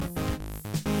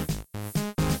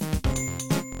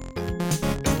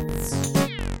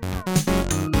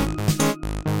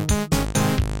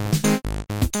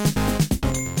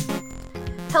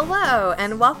Hello,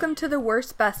 and welcome to the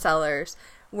Worst Bestsellers,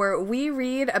 where we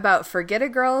read about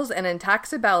forget-a-girls and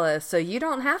intaxibellas so you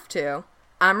don't have to.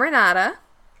 I'm Renata.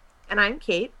 And I'm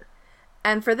Kate.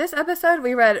 And for this episode,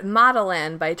 we read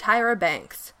Modelland by Tyra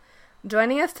Banks.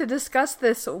 Joining us to discuss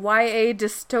this YA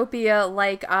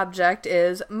dystopia-like object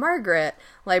is Margaret,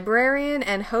 librarian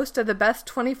and host of the best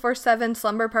 24/7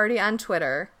 slumber party on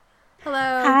Twitter. Hello.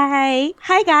 Hi.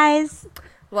 Hi, guys.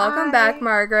 Welcome back,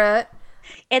 Margaret.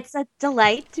 It's a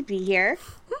delight to be here.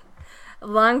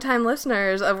 Longtime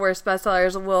listeners of Worst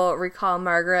Bestsellers will recall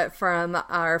Margaret from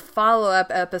our follow-up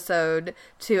episode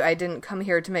to I Didn't Come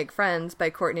Here to Make Friends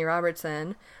by Courtney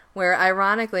Robertson, where,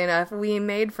 ironically enough, we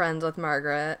made friends with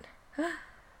Margaret.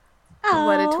 Oh.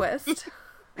 What a twist.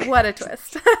 What a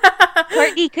twist.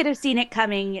 Courtney could have seen it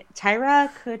coming. Tyra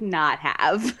could not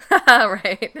have.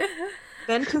 Right.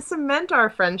 Then to cement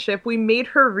our friendship, we made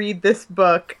her read this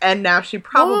book, and now she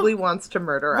probably wants to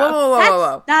murder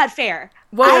us. That's not fair.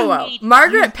 Whoa.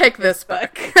 Margaret picked this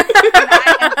book. And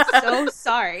I am so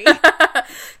sorry.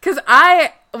 Because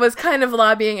I was kind of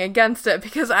lobbying against it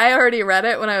because I already read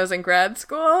it when I was in grad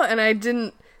school, and I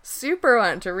didn't super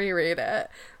want to reread it,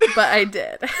 but I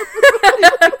did.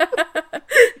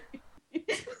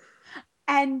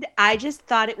 And I just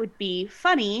thought it would be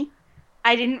funny.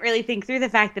 I didn't really think through the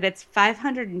fact that it's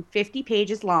 550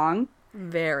 pages long.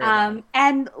 Very long.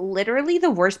 And literally the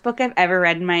worst book I've ever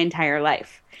read in my entire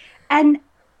life. And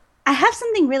I have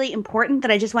something really important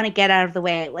that I just want to get out of the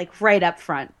way, like right up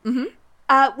front.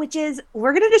 Mm-hmm. Which is,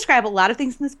 we're going to describe a lot of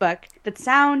things in this book that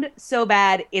sound so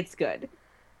bad, it's good.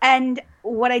 And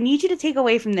what I need you to take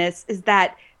away from this is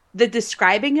that the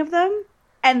describing of them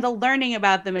and the learning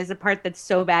about them is a part that's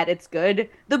so bad it's good.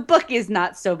 The book is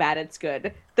not so bad it's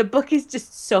good. The book is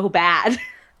just so bad.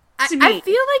 I feel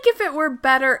like if it were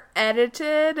better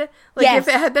edited, like if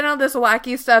it had been all this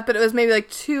wacky stuff, but it was maybe like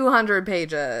 200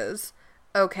 pages.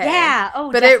 Okay. Yeah.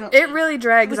 Oh, but definitely. it really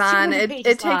drags on. It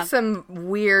takes long. some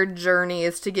weird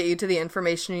journeys to get you to the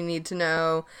information you need to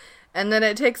know. And then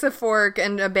it takes a fork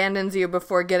and abandons you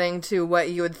before getting to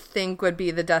what you would think would be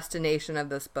the destination of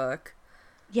this book.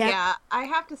 Yeah, I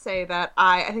have to say that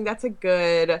I think that's a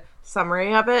good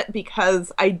summary of it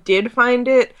because I did find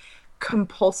it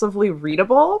compulsively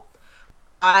readable.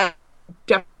 I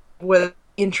definitely was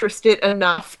interested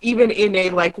enough, even in a,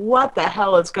 like, what the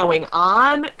hell is going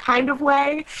on kind of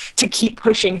way, to keep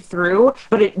pushing through,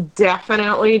 but it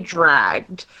definitely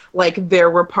dragged. Like,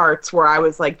 there were parts where I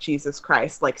was like, Jesus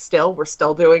Christ, like, we're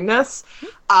still doing this.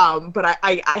 But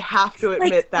I have to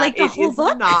admit that it is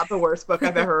not the worst book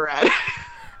I've ever read.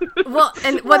 Well,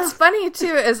 and what's funny,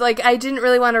 too, is, like, I didn't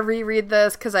really want to reread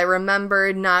this because I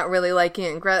remembered not really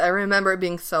liking it. I remember it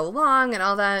being so long and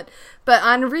all that. But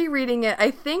on rereading it, I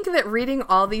think that reading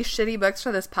all these shitty books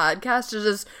for this podcast has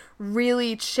just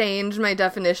really changed my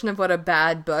definition of what a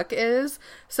bad book is.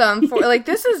 So I'm like,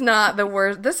 this is not the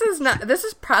worst. This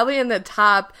is probably in the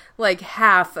top, like,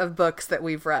 half of books that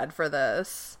we've read for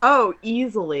this. Oh,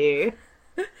 easily.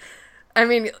 I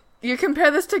mean, you compare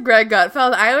this to Greg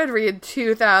Gutfeld, I would read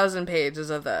 2,000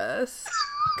 pages of this.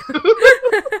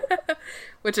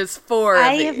 Which is 4 of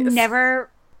these. I have never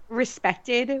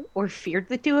respected or feared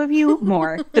the two of you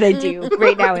more than I do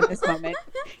right now in this moment.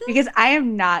 Because I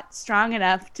am not strong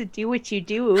enough to do what you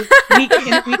do week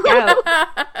in, week out.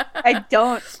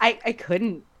 I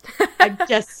couldn't.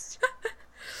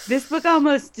 This book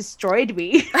almost destroyed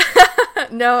me.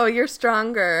 No, you're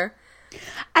stronger.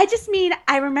 I just mean,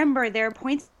 I remember there were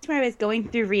points where I was going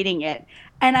through reading it,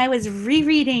 and I was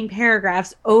rereading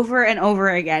paragraphs over and over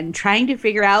again, trying to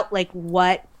figure out, like,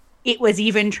 what it was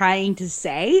even trying to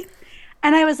say.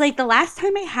 And I was like, the last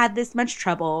time I had this much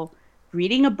trouble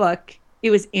reading a book, it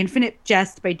was Infinite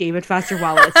Jest by David Foster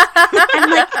Wallace.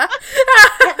 And, like,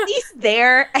 at least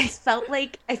there, I felt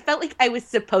like I was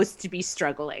supposed to be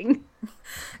struggling.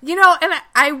 You know,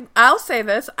 and I'll say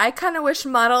this, I kind of wish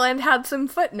Modelland had some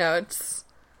footnotes.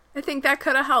 I think that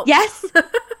could have helped. Yes.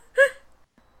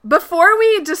 Before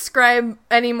we describe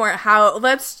any more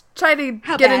let's try to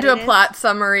get into a plot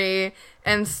summary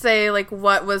and say, like,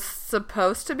 what was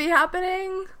supposed to be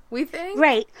happening, we think.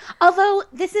 Right. Although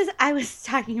I was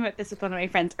talking about this with one of my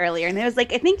friends earlier, and it was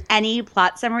like, I think any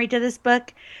plot summary to this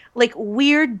book, like,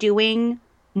 we're doing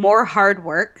more hard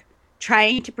work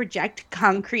trying to project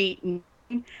concrete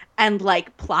and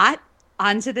like plot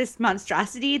onto this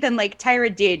monstrosity than like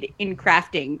Tyra did in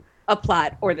crafting a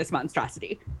plot or this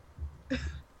monstrosity.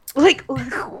 Like,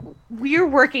 we're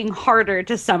working harder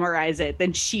to summarize it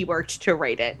than she worked to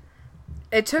write it.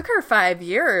 It took her 5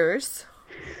 years.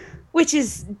 Which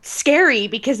is scary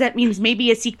because that means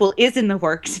maybe a sequel is in the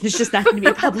works and it's just not going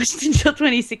to be published until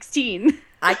 2016.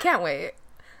 I can't wait.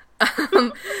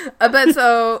 But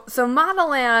so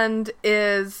Modelland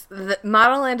is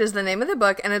the name of the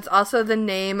book, and it's also the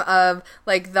name of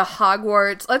like the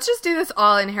Hogwarts. Let's just do this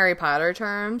all in Harry Potter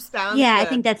terms. Sounds Yeah, good. I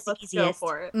think that's the Let's go easiest.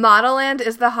 for it. Modelland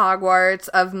is the Hogwarts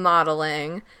of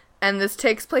modeling, and this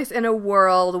takes place in a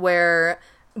world where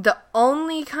the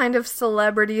only kind of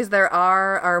celebrities there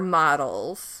are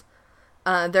models.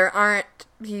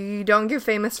 You don't get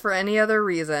famous for any other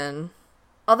reason.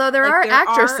 Although there are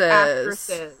actresses.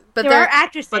 But there are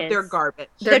actresses. But they're garbage.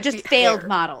 They're just failed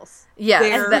models.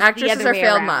 Yes, the actresses the other are way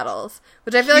failed around. models.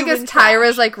 Which I feel like is Human trash.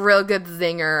 Tyra's like real good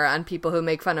zinger on people who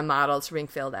make fun of models for being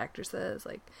failed actresses.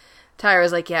 Like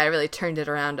Tyra's like, yeah, I really turned it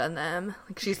around on them.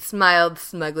 Like she smiled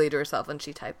smugly to herself when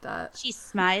she typed that. She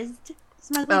smized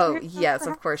smugly. Oh, to herself, yes,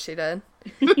 perhaps? of course she did.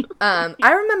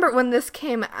 I remember when this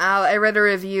came out, I read a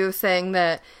review saying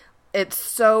that it's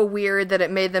so weird that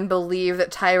it made them believe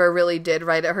that Tyra really did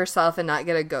write it herself and not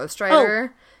get a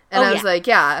ghostwriter. And I was like,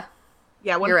 yeah.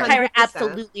 Yeah, 100%. You're right. Tyra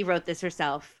absolutely wrote this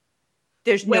herself.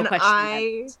 There's no When question.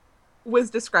 I was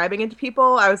describing it to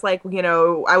people, I was like,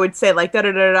 I would say like da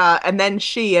da da da, and then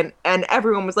and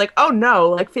everyone was like, oh no,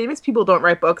 like famous people don't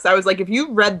write books. I was like, if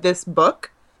you read this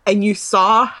book and you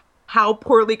saw how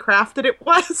poorly crafted it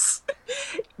was,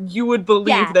 you would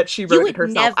believe that she wrote it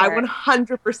herself. I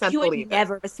 100% You would believe it.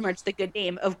 never besmirch the good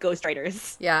name of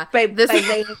ghostwriters. Yeah. By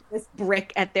laying this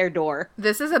brick at their door.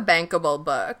 This is a bankable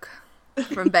book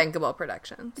from Bankable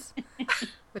Productions,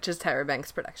 which is Tyra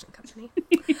Banks' production company.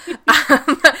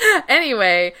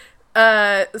 Anyway,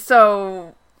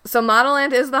 so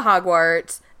Modelland is the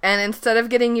Hogwarts, and instead of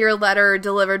getting your letter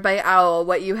delivered by owl,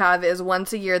 what you have is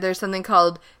once a year there's something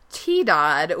called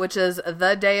T-Dod, which is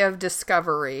the Day of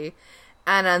Discovery.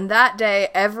 And on that day,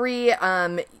 every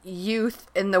youth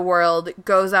in the world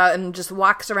goes out and just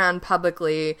walks around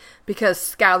publicly because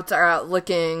scouts are out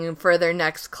looking for their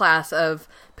next class of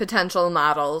potential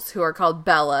models who are called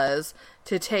Bellas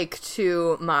to take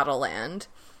to Modelland.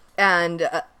 And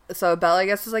so Bella, I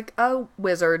guess, is like a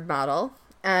wizard model.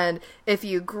 And if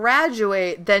you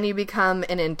graduate, then you become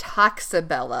an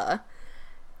Intoxibella.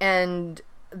 And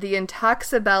the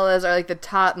Intoxibellas are like the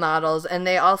top models, and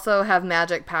they also have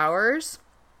magic powers.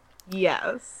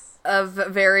 Yes. Of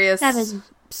various...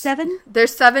 Seven?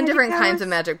 There's 7 magic different kinds powers? of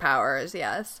magic powers,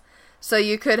 yes. So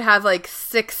you could have like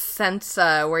 6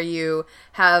 sensa, where you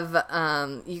have,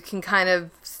 you can kind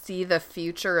of see the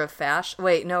future of fashion.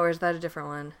 Wait, no, or is that a different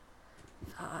one?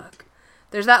 Fuck.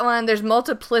 There's that one. There's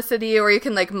multiplicity, where you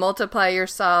can like multiply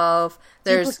yourself.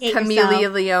 There's Duplicate Camellia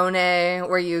yourself. Leone,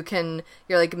 where you're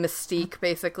like Mystique,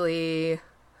 basically.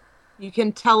 You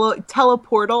can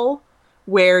teleportal,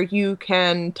 where you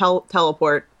can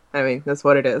teleport. I mean, that's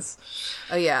what it is.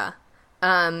 Oh, yeah.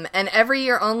 And every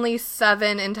year only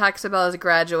 7 Intoxibellas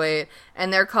graduate,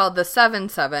 and they're called the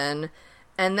 7-7,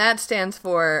 and that stands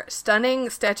for Stunning,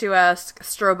 Statuesque,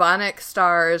 Strobonic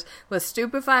Stars with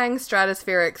Stupefying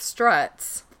Stratospheric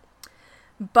Struts.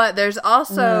 But there's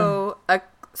also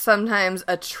sometimes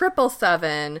a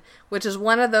 777, which is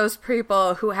one of those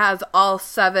people who has all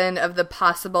 7 of the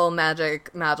possible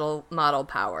magic model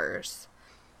powers.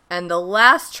 And the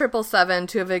last 777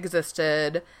 to have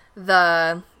existed,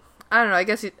 I don't know,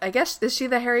 I guess, is she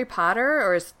the Harry Potter,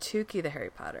 or is Tukey the Harry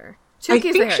Potter? I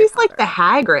think she's like the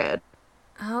Hagrid.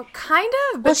 Oh, kind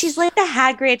of. Well, she's like the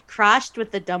Hagrid crossed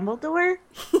with the Dumbledore.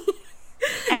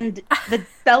 And the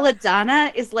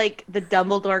Belladonna is like the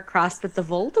Dumbledore crossed with the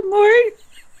Voldemort.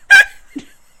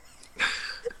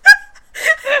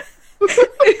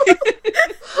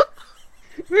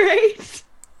 Right?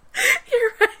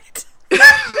 You're right.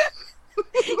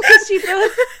 Because she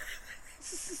both,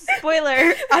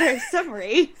 spoiler on her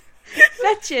summary,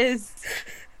 fetches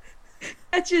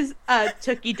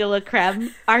Tookie de la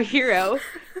Creme, our hero,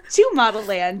 to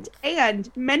Modelland and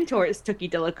mentors Tookie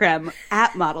de la Creme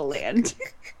at Modelland.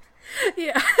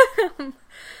 Yeah.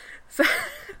 So,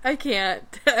 I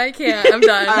can't. I'm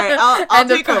done. All right, I'll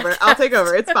take over. I'll take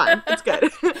over. It's fine. It's good.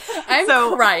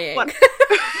 I'm crying.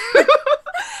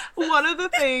 One of the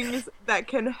things that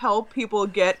can help people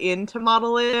get into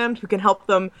Modelland, who can help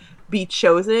them be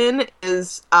chosen,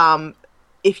 is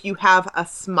if you have a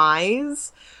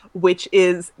smize, which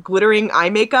is glittering eye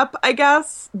makeup, I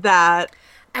guess, that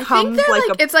I comes think they're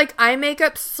like it's like eye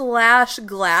makeup /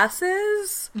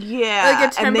 glasses. yeah,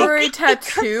 Like a temporary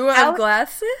tattoo of out-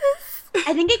 glasses.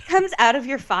 I think it comes out of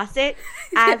your faucet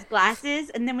as glasses,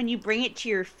 and then when you bring it to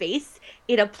your face,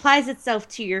 it applies itself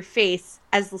to your face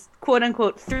as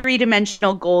quote-unquote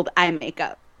 3-dimensional gold eye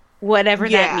makeup. Whatever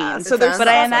that means. So there's But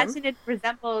I awesome. imagine it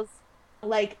resembles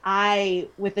like eye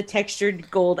with the textured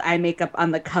gold eye makeup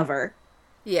on the cover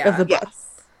Yeah. of the book.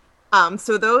 yes.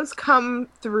 So those come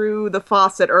through the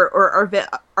faucet or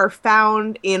are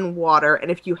found in water, and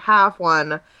if you have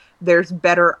one, there's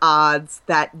better odds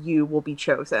that you will be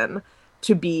chosen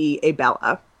to be a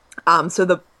Bella. So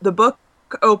the book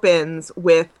opens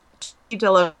with T.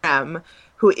 Delorme,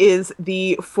 who is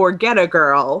the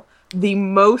Forget-A-Girl, the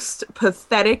most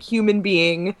pathetic human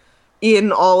being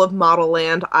in all of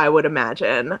Modelland, I would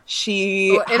imagine.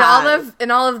 She in all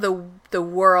of the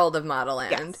world of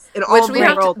Modelland, yes, in all of the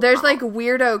world. There's like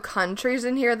weirdo countries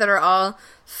in here that are all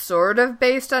sort of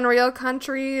based on real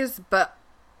countries, but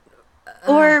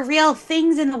or real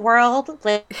things in the world.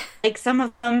 Like some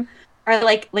of them are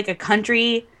like a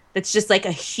country that's just like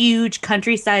a huge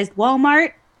country-sized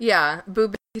Walmart. Yeah,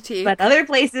 boutique. But other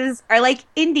places are like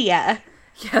India.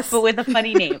 Yes, but with a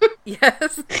funny name.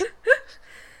 Yes.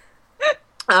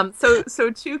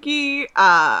 So Tukey,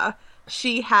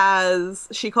 she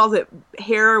calls it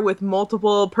hair with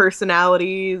multiple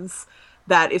personalities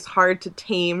that is hard to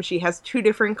tame. She has 2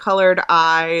 different colored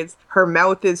eyes. Her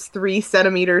mouth is 3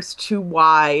 centimeters too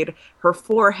wide. Her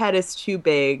forehead is too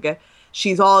big.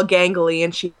 She's all gangly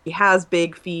and she has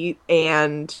big feet,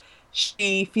 and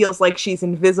she feels like she's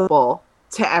invisible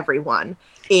to everyone.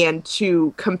 And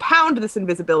to compound this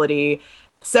invisibility,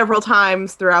 several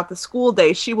times throughout the school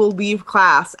day, she will leave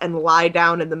class and lie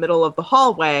down in the middle of the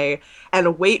hallway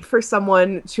and wait for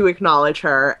someone to acknowledge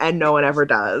her, and no one ever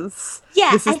does.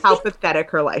 Yeah, this is how pathetic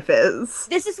her life is.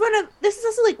 This is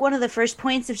also like one of the first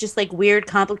points of just like weird,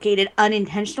 complicated,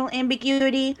 unintentional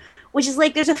ambiguity, which is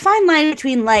like there's a fine line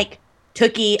between like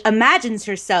Tukey imagines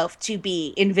herself to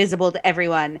be invisible to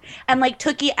everyone, and like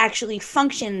Tukey actually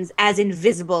functions as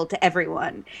invisible to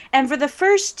everyone. And for the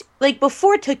first, like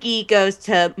before Tukey goes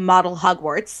to model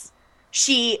Hogwarts,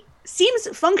 she seems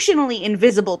functionally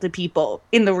invisible to people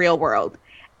in the real world.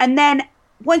 And then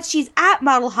once she's at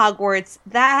model Hogwarts,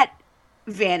 that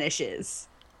vanishes.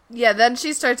 Yeah, then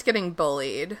she starts getting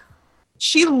bullied.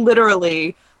 She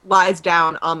literally lies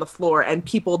down on the floor and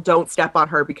people don't step on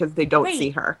her because they don't see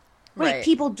her. Right,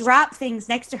 people drop things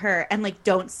next to her and, like,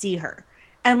 don't see her.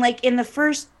 And, like, in the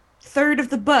first third of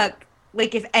the book,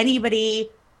 like, if anybody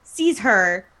sees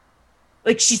her,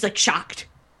 like, she's, like, shocked.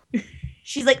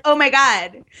 She's like, oh, my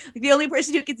God. Like, the only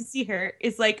person who gets to see her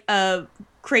is, like, a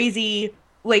crazy,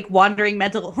 like, wandering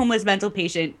homeless mental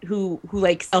patient who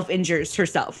like, self-injures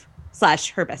herself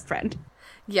 / her best friend.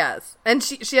 Yes. And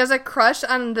she has a crush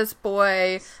on this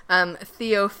boy,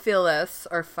 Theophilus,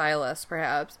 or Philus,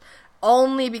 perhaps,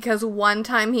 only because one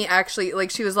time he actually,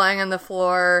 like, she was lying on the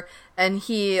floor and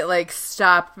he, like,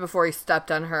 stopped before he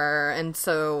stepped on her, and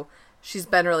so she's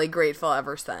been really grateful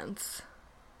ever since.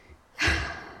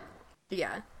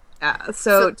 Yeah.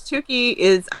 So Tukey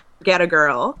is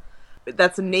Get-A-Girl.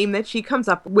 That's a name that she comes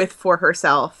up with for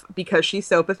herself because she's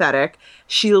so pathetic.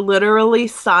 She literally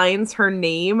signs her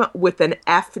name with an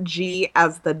FG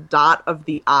as the dot of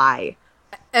the I.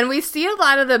 And we see a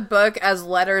lot of the book as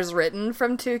letters written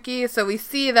from Tukey, so we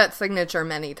see that signature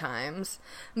many times.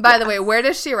 By the way, where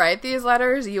does she write these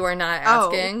letters? You are not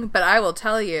asking, but I will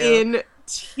tell you. In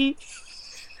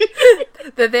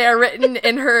that they are written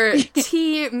in her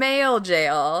mail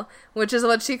jail, which is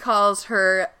what she calls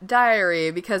her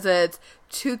diary, because it's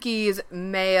Tukey's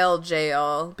mail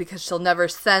jail, because she'll never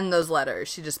send those letters.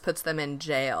 She just puts them in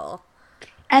jail.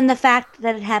 And the fact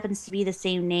that it happens to be the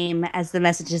same name as the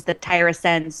messages that Tyra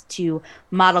sends to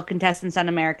model contestants on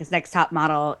America's Next Top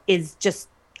Model is just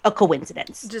a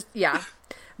coincidence. Yeah.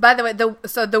 By the way,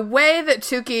 the way that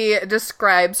Tukey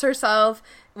describes herself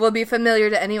will be familiar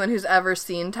to anyone who's ever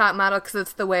seen Top Model, because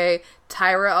it's the way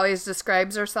Tyra always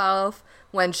describes herself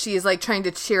when she's, like, trying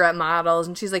to cheer up models,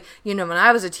 and she's like, you know, when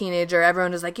I was a teenager,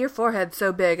 everyone was like, your forehead's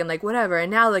so big, and, like, whatever,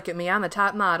 and now look at me, I'm a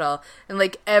top model, and,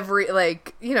 like,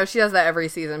 she does that every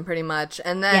season, pretty much,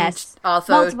 and then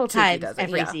also multiple Tukey times does it.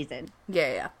 every season.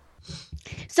 Yeah.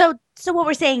 So what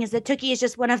we're saying is that Tukey is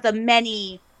just one of the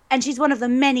many, and she's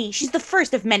the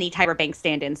first of many Tyra Banks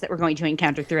stand-ins that we're going to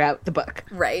encounter throughout the book.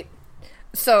 Right.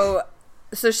 So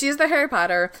she's the Harry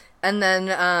Potter, and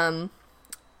then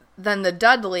the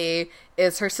Dudley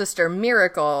is her sister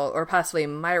Miracle, or possibly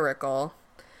Miracle,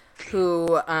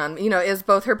 who, is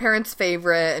both her parents'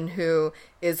 favorite and who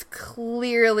is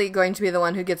clearly going to be the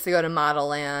one who gets to go to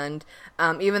Modelland,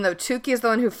 even though Tukey is the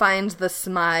one who finds the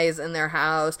smize in their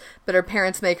house, but her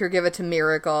parents make her give it to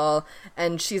Miracle,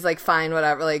 and she's like, fine,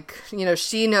 whatever, like,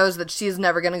 she knows that she's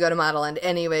never going to go to Modelland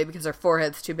anyway because her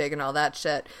forehead's too big and all that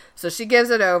shit, so she gives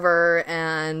it over,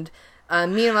 and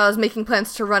meanwhile is making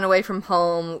plans to run away from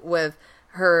home with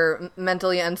her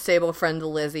mentally unstable friend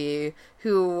Lizzie,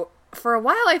 who for a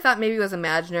while I thought maybe was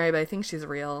imaginary, but I think she's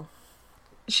real.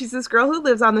 she's this girl who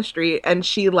lives on the street, and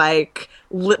she like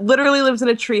literally lives in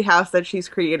a tree house that she's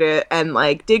created, and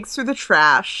like digs through the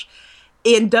trash,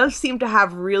 and does seem to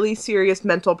have really serious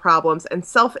mental problems, and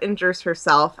self-injures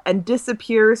herself and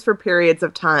disappears for periods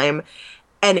of time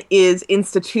and is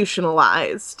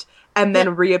institutionalized and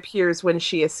then reappears when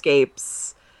she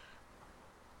escapes.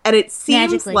 And it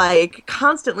seems Magically. like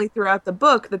constantly throughout the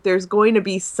book that there's going to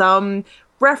be some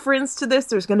reference to this.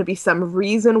 There's going to be some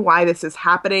reason why this is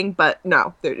happening, but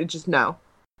no, just no.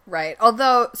 Right.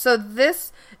 Although, so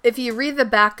this, if you read the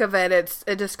back of it,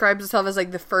 it describes itself as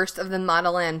like the first of the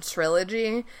Modelland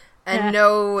trilogy. And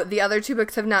no, the other two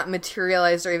books have not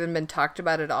materialized or even been talked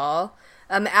about at all.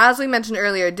 As we mentioned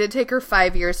earlier, it did take her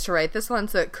 5 years to write this one,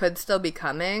 so it could still be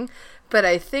coming. But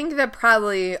I think that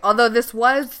probably, although it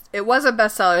was a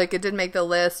bestseller, like it did make the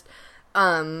list.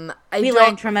 We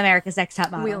learned from America's Next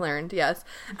Top Model. We learned, yes.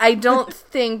 I don't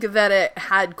think that it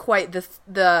had quite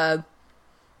the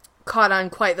caught on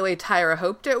quite the way Tyra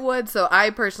hoped it would, so I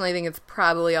personally think it's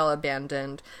probably all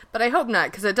abandoned. But I hope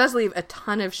not, because it does leave a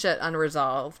ton of shit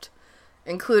unresolved,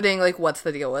 including, like, what's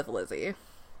the deal with Lizzie?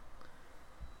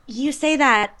 You say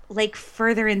that, like,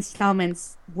 further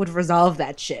installments would resolve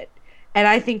that shit. And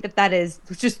I think that is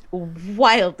just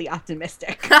wildly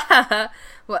optimistic.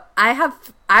 Well,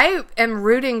 I am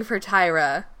rooting for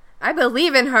Tyra. I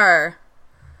believe in her.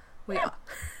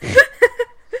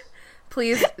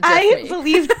 Please, I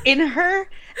believed in her,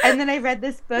 and then I read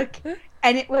this book,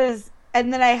 and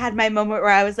then I had my moment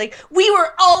where I was like, we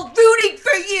were all rooting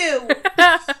for you!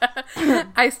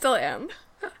 I still am.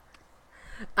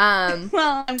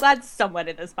 Well, I'm glad someone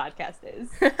in this podcast is.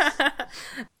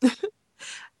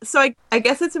 So I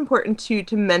guess it's important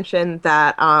to mention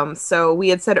that so we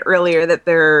had said earlier that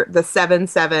the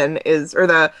 7/7 is, or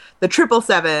the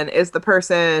 777 is the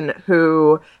person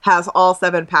who has all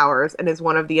 7 powers and is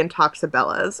one of the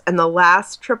Intoxibellas, and the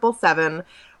last 777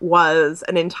 was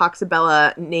an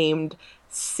Intoxibella named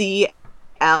CL,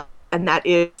 and that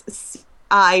is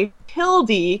C-I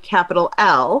tilde capital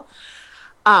L.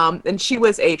 And she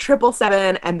was a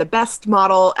 777 and the best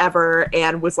model ever,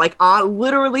 and was like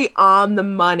literally on the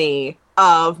money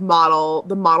of the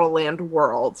Modelland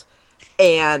world,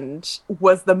 and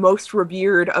was the most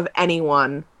revered of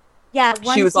anyone. Yeah,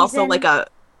 she was also like a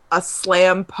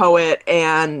slam poet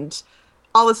and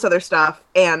all this other stuff.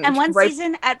 And one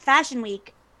season at Fashion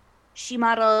Week, she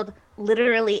modeled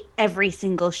literally every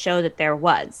single show that there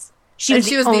was. She was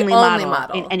the only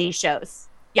model in any shows.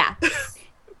 Yeah.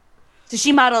 So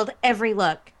she modeled every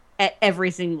look at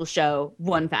every single show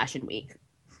one Fashion Week.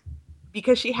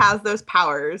 Because she has those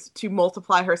powers to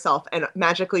multiply herself and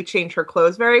magically change her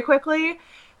clothes very quickly.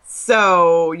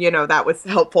 So, that was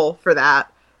helpful for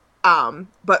that.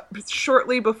 But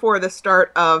shortly before the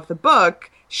start of the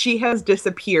book, she has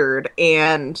disappeared,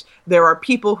 and there are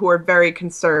people who are very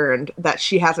concerned that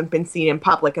she hasn't been seen in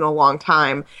public in a long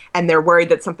time, and they're worried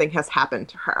that something has happened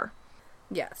to her.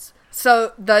 Yes.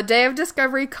 So the day of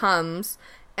discovery comes,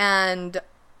 and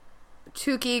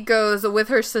Tukey goes with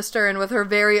her sister and with her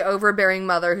very overbearing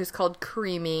mother, who's called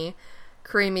Creamy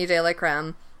de la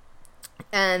Creme.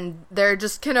 And they're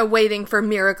just kind of waiting for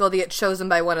Miracle to get chosen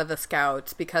by one of the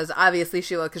scouts, because obviously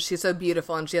she will, because she's so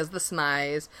beautiful and she has the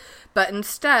smize. But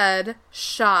instead,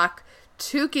 shock,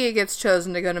 Tukey gets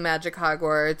chosen to go to Magic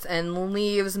Hogwarts and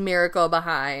leaves Miracle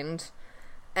behind.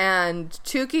 And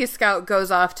Tukey's scout goes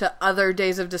off to other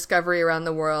days of discovery around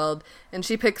the world, and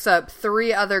she picks up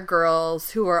 3 other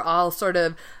girls who are all sort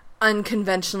of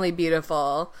unconventionally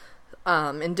beautiful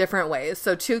in different ways.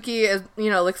 So Tukey is,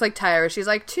 looks like Tyra. She's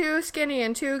like too skinny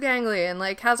and too gangly and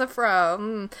like has a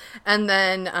fro. And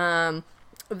then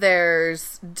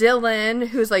there's Dylan,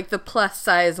 who's like the plus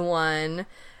size one,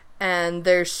 and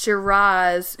there's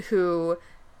Shiraz, who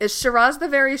is Shiraz the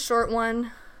very short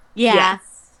one? Yeah. Yes.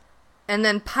 And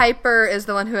then Piper is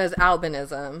the one who has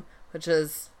albinism, which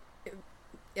is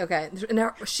okay.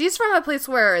 Now, she's from a place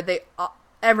where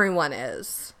everyone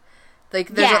is. Like,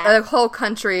 there's a whole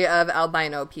country of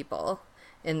albino people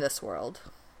in this world.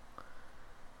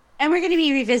 And we're going to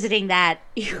be revisiting that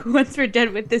once we're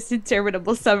done with this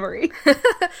interminable summary.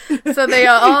 So they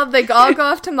all go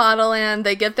off to Modelland.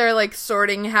 They get their like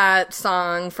sorting hat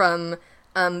song from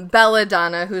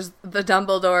Belladonna, who's the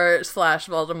Dumbledore /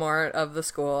 Voldemort of the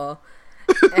school.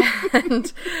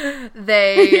 And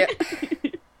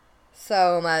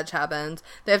so much happens.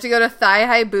 They have to go to Thigh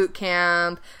High Boot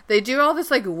Camp. They do all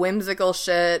this like whimsical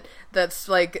shit that's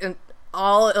like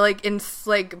all like in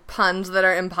like puns that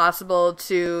are impossible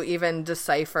to even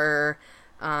decipher.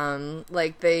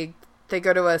 Like they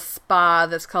go to a spa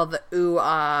that's called the Ooh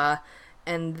Ah,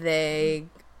 and they're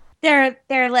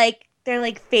like their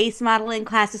like face modeling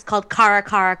class is called Cara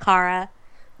Cara Cara.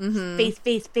 Mm-hmm.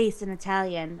 Face in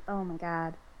Italian. Oh my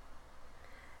god.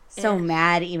 So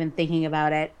mad even thinking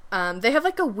about it. They have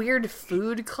like a weird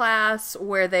food class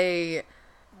where they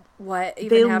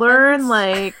learn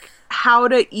like how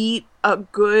to eat a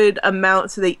good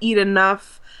amount, so they eat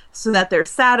enough so that they're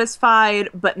satisfied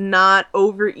but not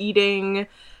overeating,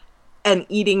 and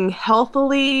eating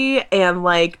healthily, and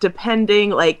like depending,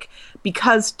 like,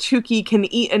 because Tuki can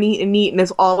eat and eat and eat and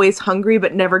is always hungry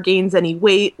but never gains any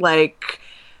weight, like,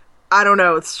 I don't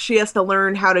know, she has to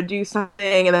learn how to do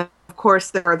something. And then of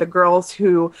course there are the girls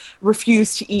who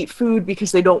refuse to eat food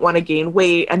because they don't want to gain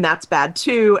weight, and that's bad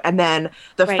too. And then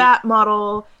the fat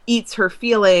model eats her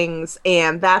feelings,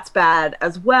 and that's bad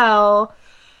as well.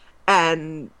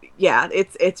 And yeah,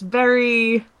 it's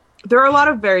very, there are a lot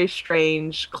of very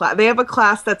strange they have a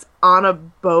class that's on a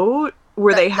boat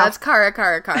where they have... That's Cara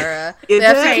Cara Cara. They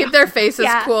have to keep their faces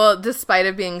cool in spite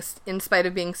of being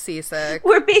seasick.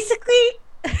 We're basically...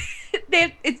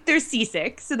 they're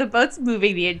seasick, so the boat's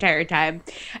moving the entire time.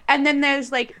 And then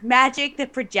there's like magic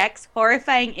that projects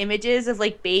horrifying images of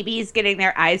like babies getting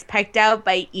their eyes pecked out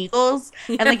by eagles.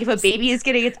 Yes. And like if a baby is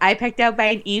getting its eye pecked out by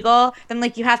an eagle, then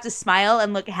like you have to smile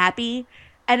and look happy.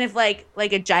 And if like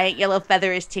a giant yellow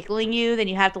feather is tickling you, then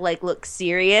you have to like look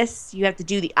serious. You have to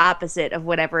do the opposite of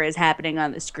whatever is happening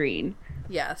on the screen.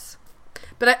 Yes.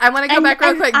 But I want to go back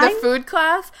real quick. The food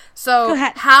class. So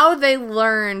how they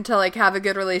learn to like have a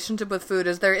good relationship with food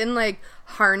is they're in like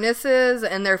harnesses,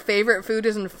 and their favorite food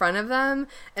is in front of them.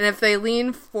 And if they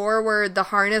lean forward, the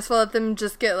harness will let them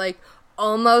just get like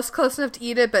almost close enough to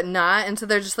eat it, but not. And so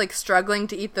they're just like struggling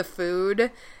to eat the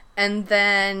food. And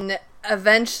then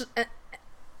eventually...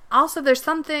 Also, there's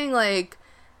something like,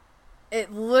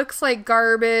 it looks like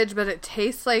garbage, but it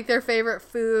tastes like their favorite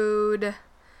food.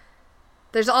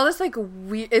 There's all this like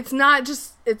it's not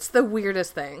just, it's the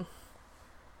weirdest thing.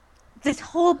 This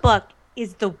whole book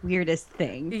is the weirdest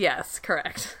thing. Yes,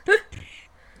 correct.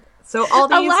 So all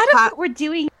these a lot of what we're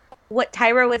doing, what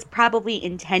Tyra was probably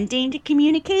intending to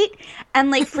communicate, and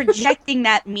like projecting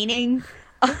that meaning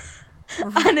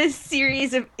on a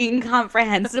series of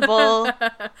incomprehensible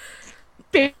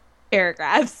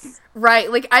paragraphs.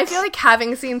 Right, like, I feel like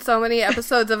having seen so many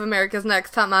episodes of America's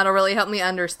Next Top Model really helped me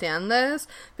understand this,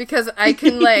 because I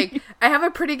can, like, I have a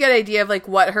pretty good idea of, like,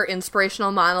 what her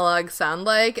inspirational monologues sound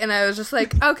like, and I was just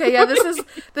like, okay, yeah, this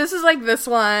is, like, this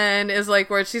one is, like,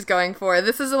 where she's going for.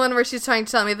 This is the one where she's trying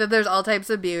to tell me that there's all types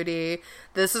of beauty.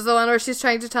 This is the one where she's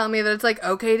trying to tell me that it's, like,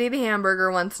 okay to eat a hamburger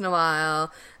once in a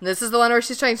while. And this is the one where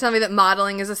she's trying to tell me that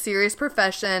modeling is a serious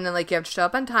profession, and, like, you have to show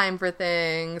up on time for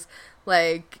things.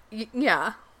 Like,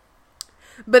 yeah.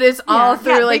 But it's all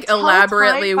through, like,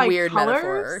 elaborately weird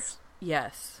metaphors.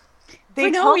 Yes. They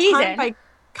tell time by...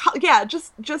 Yeah,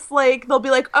 just, like, they'll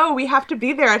be like, oh, we have to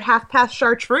be there at 12:30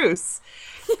 chartreuse.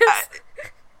 Yes.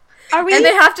 And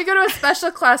they have to go to a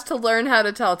special class to learn how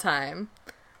to tell time,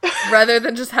 rather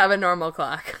than just have a normal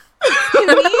clock. Can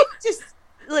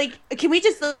we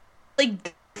just,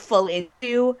 like, full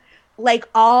into, like,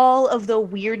 all of the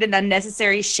weird and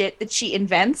unnecessary shit that she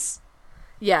invents?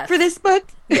 Yes. For this book?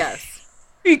 Yes.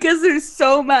 Because there's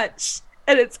so much,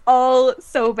 and it's all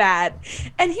so bad.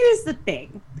 And here's the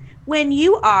thing. When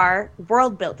you are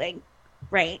world building,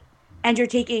 right, and you're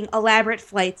taking elaborate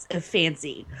flights of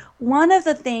fancy, one of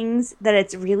the things that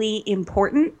it's really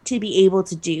important to be able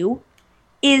to do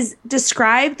is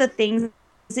describe the things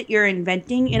that you're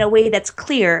inventing in a way that's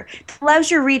clear,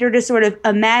 allows your reader to sort of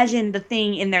imagine the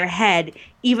thing in their head,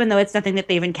 even though it's nothing that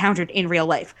they've encountered in real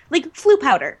life. Like flu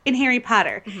powder in Harry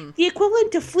Potter. Mm-hmm. The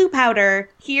equivalent to flu powder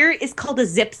here is called a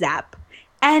zip zap.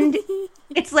 And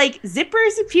it's like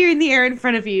zippers appear in the air in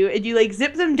front of you, and you like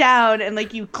zip them down, and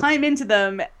like you climb into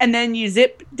them, and then you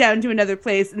zip down to another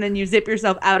place, and then you zip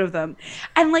yourself out of them.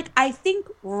 And like, I think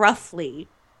roughly,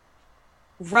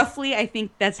 I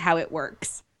think that's how it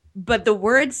works. But the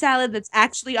word salad that's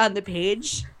actually on the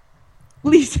page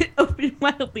leaves it open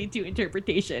wildly to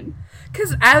interpretation.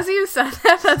 Because as you said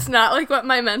that, that's not like what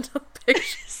my mental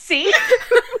picture. See?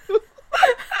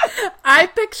 I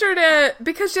pictured it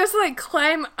because just like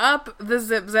climb up the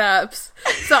zip zaps.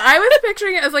 So I was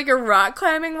picturing it as like a rock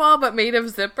climbing wall, but made of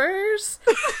zippers.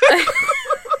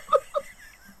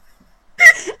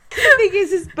 The thing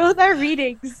is both our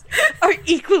readings are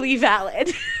equally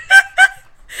valid.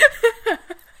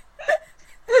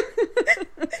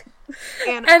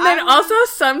 And then also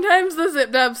sometimes the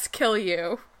zip zaps kill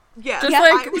you. Yeah, just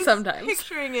like I was sometimes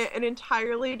picturing it an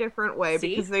entirely different way.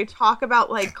 See? Because they talk about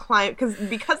like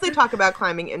because they talk about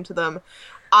climbing into them.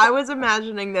 I was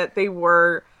imagining that they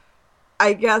were,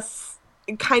 I guess,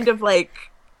 kind of like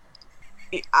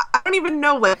I don't even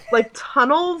know, like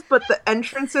tunnels, but the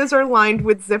entrances are lined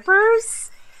with zippers.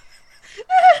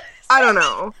 I don't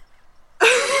know.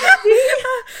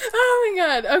 Oh my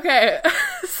god. Okay.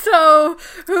 So,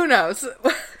 who knows?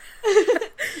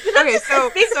 Okay,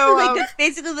 so that's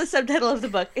basically the subtitle of the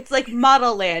book. It's like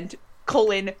Modelland,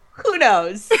 who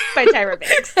knows, by Tyra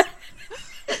Banks.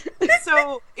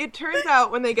 So it turns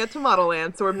out when they get to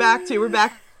Modelland, so we're back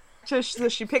to so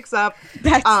she picks up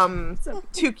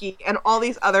Tukey and all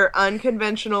these other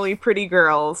unconventionally pretty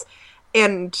girls,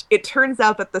 and it turns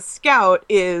out that the scout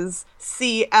is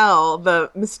CL,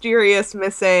 the mysterious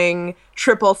missing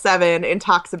 777 in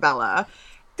Toxabella.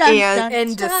 Dun,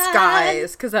 In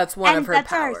disguise, because that's one of her that's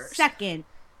powers. our second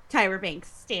Tyra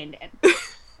Banks stand-in.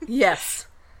 Yes.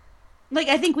 Like,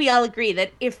 I think we all agree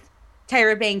that if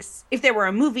there were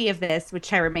a movie of this, which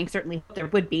Tyra Banks certainly hoped there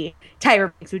would be,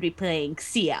 Tyra Banks would be playing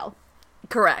CL.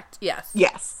 Correct. Yes.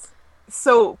 Yes.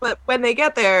 So, but when they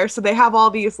get there, so they have all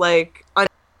these, like,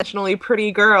 unconventionally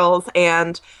pretty girls,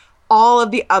 and all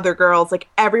of the other girls, like,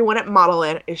 everyone at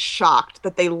Modelland is shocked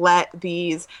that they let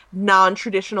these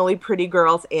non-traditionally pretty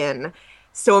girls in.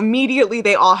 So immediately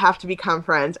they all have to become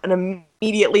friends, and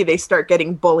immediately they start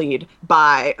getting bullied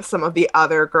by some of the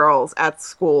other girls at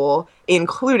school,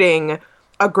 including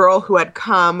a girl who had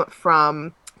come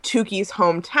from Tukey's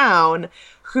hometown,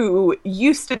 who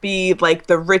used to be like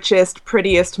the richest,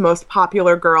 prettiest, most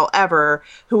popular girl ever,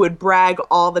 who would brag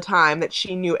all the time that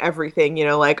she knew everything, you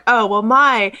know, like, oh, well,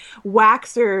 my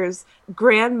waxer's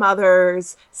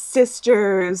grandmother's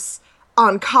sister's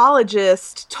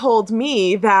oncologist told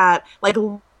me that, like,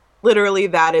 literally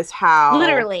that is how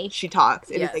she talks.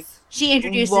 It is, like, she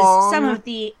introduces some of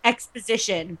the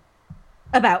exposition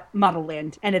about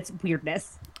Modelland and its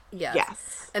weirdness.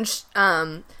 Yes. And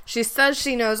she says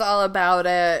she knows all about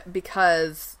it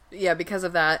because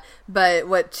of that. But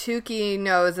what Tukey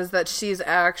knows is that she's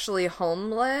actually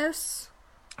homeless.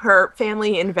 Her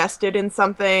family invested in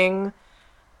something,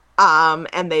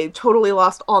 and they totally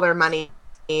lost all their money,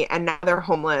 and now they're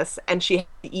homeless, and she has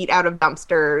to eat out of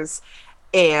dumpsters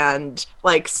and,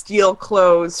 like, steal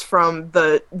clothes from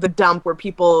the dump where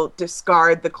people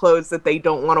discard the clothes that they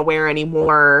don't want to wear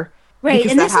anymore. Right,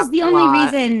 and this is the only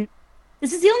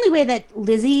way that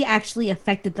Lizzie actually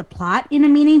affected the plot in a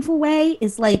meaningful way,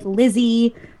 is, like,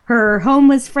 Lizzie, her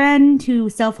homeless friend who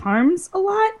self-harms a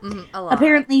lot,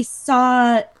 apparently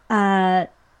saw,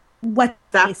 Zarpressa.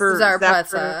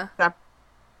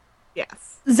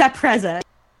 Yes. Zapreza.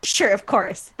 Sure, of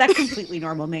course. That completely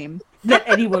normal name that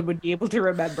anyone would be able to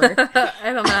remember.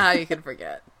 I don't know how you can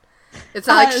forget. It's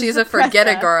not like she's a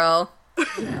forget-a-girl.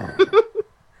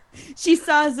 She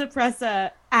saw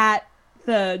Zapressa at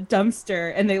the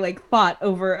dumpster, and they, like, fought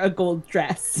over a gold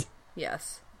dress.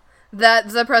 Yes. That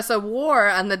Zapressa wore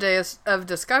on the day of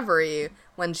discovery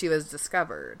when she was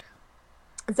discovered.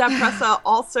 Zapressa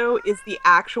also is the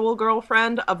actual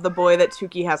girlfriend of the boy that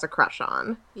Tukey has a crush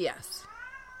on. Yes.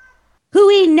 Who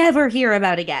we never hear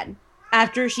about again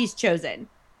after she's chosen.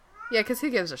 Yeah, because who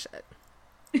gives a shit?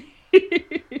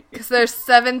 Because there's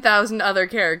 7,000 other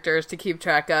characters to keep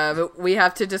track of. We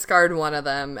have to discard one of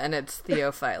them, and it's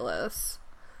Theophilus.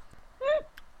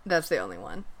 That's the only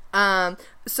one.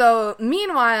 So,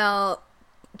 meanwhile,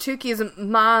 Tukey's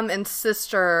mom and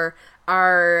sister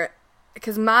are...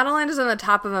 Because Modelland is on the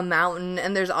top of a mountain,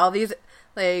 and there's all these,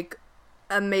 like,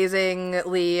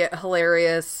 amazingly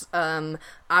hilarious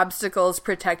obstacles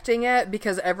protecting it,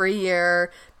 because every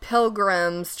year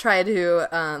pilgrims try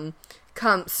to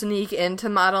come sneak into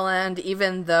Modelland,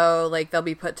 even though, like, they'll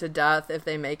be put to death if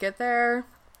they make it there.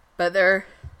 But they're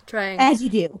trying. As you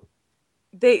do.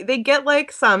 They get,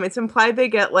 like, it's implied they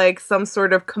get, like, some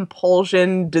sort of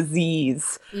compulsion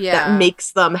disease that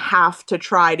makes them have to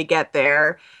try to get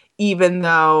there, even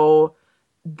though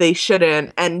they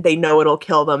shouldn't, and they know it'll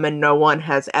kill them, and no one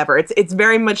has ever. It's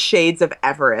very much shades of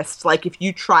Everest. Like, if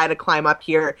you try to climb up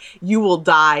here, you will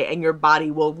die, and your body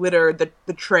will litter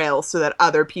the trail so that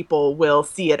other people will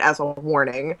see it as a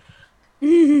warning.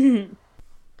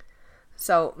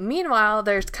 So, meanwhile,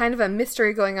 there's kind of a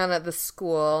mystery going on at the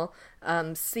school.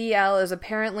 CL is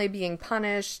apparently being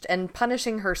punished, and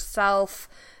punishing herself,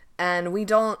 and we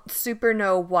don't super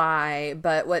know why,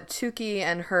 but what Tukey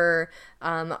and her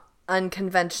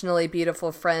unconventionally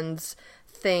beautiful friends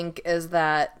think is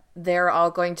that they're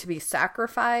all going to be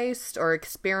sacrificed or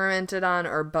experimented on,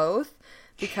 or both,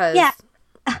 because... Yeah,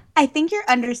 I think you're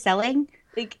underselling.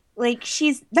 Like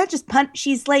she's not just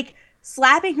she's, like,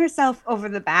 slapping herself over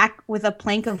the back with a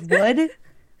plank of wood,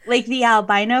 like the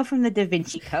albino from the Da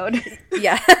Vinci Code.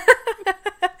 Yeah.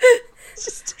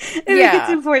 I think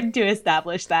it's important to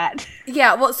establish that.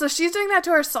 Yeah, well, so she's doing that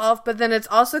to herself, but then it's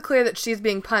also clear that she's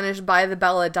being punished by the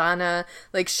belladonna.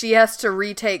 Like, she has to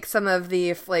retake some of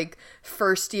the, like,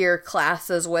 first-year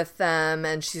classes with them,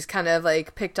 and she's kind of,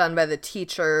 like, picked on by the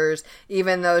teachers,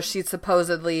 even though she's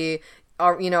supposedly,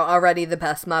 already the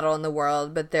best model in the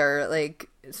world, but they're, like,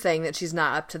 saying that she's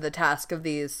not up to the task of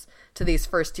these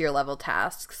first-year level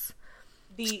tasks.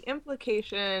 The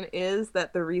implication is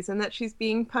that the reason that she's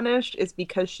being punished is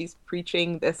because she's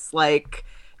preaching this, like,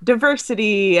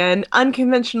 diversity and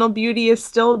unconventional beauty is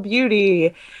still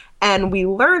beauty. And we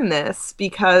learn this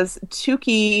because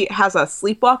Tukey has a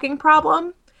sleepwalking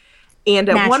problem. And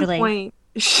at one point,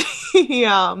 she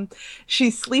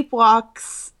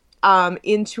sleepwalks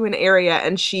into an area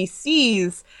and she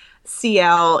sees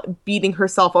CL beating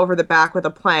herself over the back with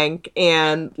a plank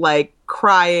and, like,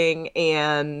 crying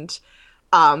and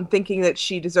thinking that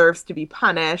she deserves to be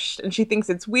punished, and she thinks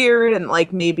it's weird and,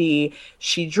 like, maybe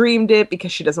she dreamed it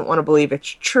because she doesn't want to believe it's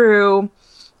true.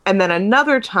 And then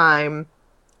another time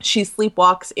she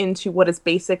sleepwalks into what is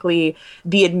basically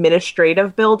the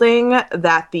administrative building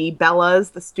that the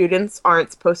Bellas, the students,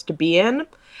 aren't supposed to be in,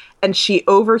 and she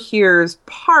overhears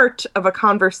part of a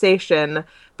conversation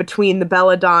between the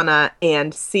belladonna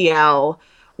and CL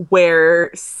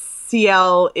where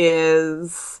CL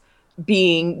is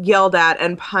being yelled at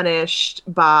and punished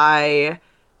by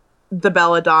the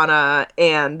belladonna,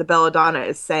 and the belladonna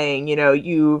is saying,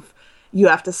 you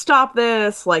have to stop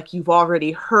this, like, you've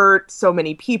already hurt so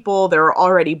many people, there are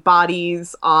already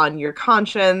bodies on your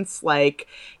conscience, like,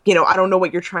 I don't know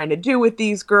what you're trying to do with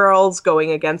these girls,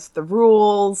 going against the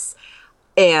rules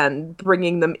and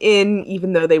bringing them in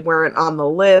even though they weren't on the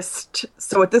list.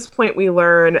 So at this point we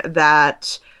learn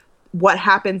that what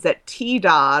happens at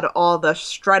T-Dod, all the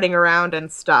strutting around and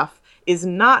stuff, is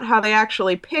not how they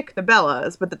actually pick the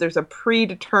Bellas, but that there's a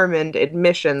predetermined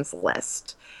admissions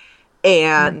list.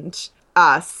 And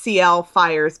CL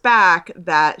fires back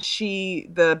that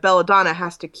the belladonna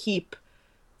has to keep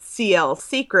CL's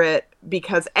secret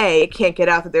because A, it can't get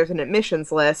out that there's an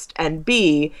admissions list, and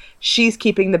B, she's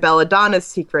keeping the belladonna's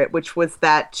secret, which was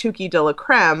that Tukey de la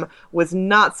Creme was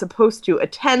not supposed to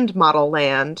attend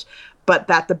Modelland, but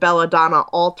that the belladonna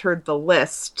altered the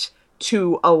list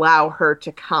to allow her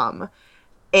to come.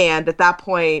 And at that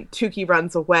point, Tukey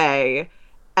runs away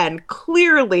and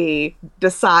clearly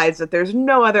decides that there's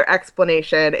no other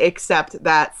explanation except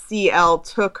that CL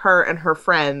took her and her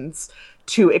friends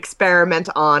to experiment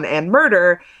on and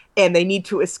murder, and they need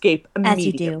to escape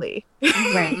immediately. As you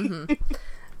do. Right. Mm-hmm.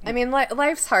 I mean,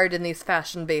 life's hard in these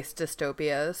fashion-based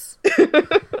dystopias.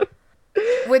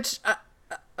 Which...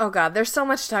 oh god, there's so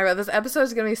much to talk about. This episode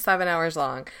is going to be 7 hours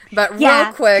long. But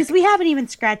real quick... because we haven't even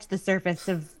scratched the surface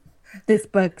of this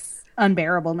book's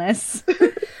unbearableness.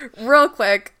 Real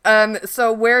quick,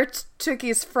 so where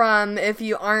Tukey's from, if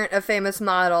you aren't a famous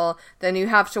model, then you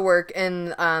have to work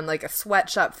in, like, a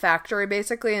sweatshop factory,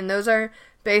 basically. And those are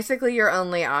basically your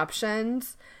only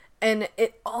options. And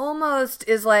it almost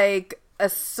is like a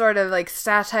sort of, like,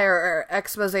 satire or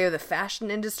expose of the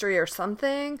fashion industry or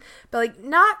something. But, like,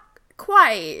 not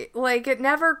quite. Like, it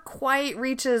never quite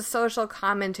reaches social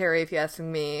commentary, if you ask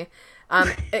me.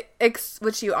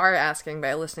 Which you are asking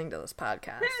by listening to this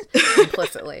podcast,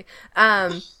 implicitly.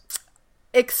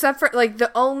 Except for, like,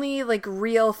 the only, like,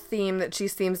 real theme that she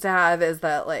seems to have is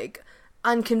that, like,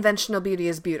 unconventional beauty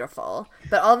is beautiful.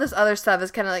 But all this other stuff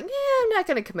is kind of like, I'm not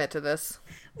going to commit to this.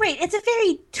 Right. It's a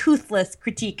very toothless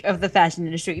critique of the fashion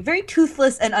industry. Very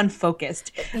toothless and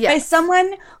unfocused. Yes. By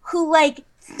someone who, like,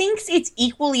 thinks it's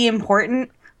equally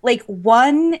important, like,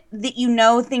 one,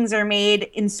 that things are made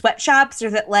in sweatshops, or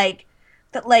that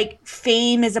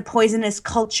fame is a poisonous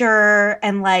culture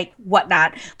and, like,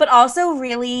 whatnot, but also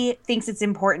really thinks it's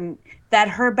important that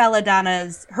her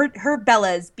belladonnas, her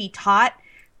bellas be taught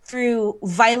through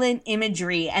violent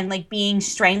imagery and, like, being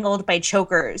strangled by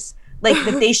chokers, like,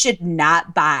 that they should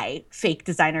not buy fake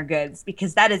designer goods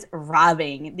because that is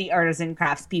robbing the artisan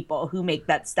craftspeople who make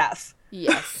that stuff.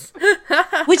 Yes.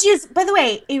 Which is, by the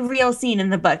way, a real scene in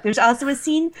the book. There's also a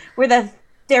scene where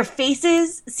their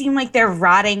faces seem like they're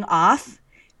rotting off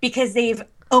because they've,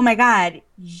 oh my god,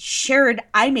 shared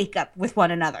eye makeup with one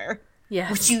another.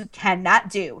 Yes. Which you cannot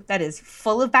do. That is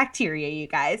full of bacteria, you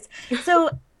guys.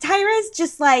 So Tyra's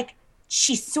just like,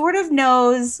 she sort of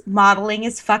knows modeling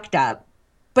is fucked up,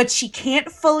 but she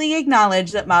can't fully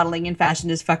acknowledge that modeling and fashion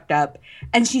is fucked up.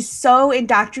 And she's so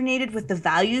indoctrinated with the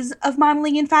values of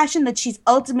modeling and fashion that she's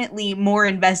ultimately more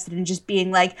invested in just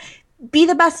being like, be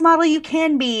the best model you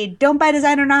can be. Don't buy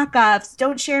designer knockoffs.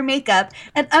 Don't share makeup.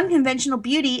 And unconventional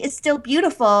beauty is still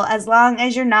beautiful as long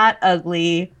as you're not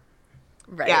ugly.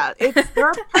 Right. Yeah, there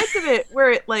are parts of it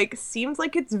where it like seems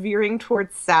like it's veering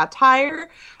towards satire,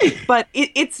 but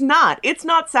it's not. It's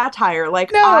not satire.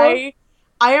 Like No.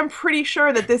 I am pretty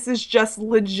sure that this is just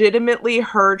legitimately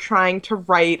her trying to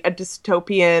write a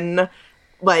dystopian,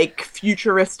 like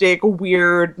futuristic,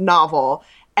 weird novel,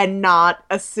 and not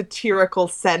a satirical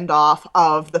send-off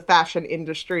of the fashion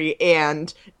industry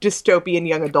and dystopian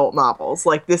young adult novels.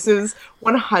 Like, this is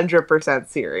 100%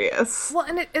 serious. Well,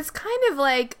 and it's kind of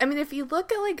like, I mean, if you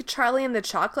look at, like, Charlie and the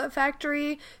Chocolate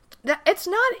Factory, it's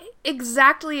not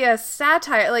exactly a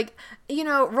satire. Like, you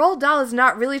know, Roald Dahl is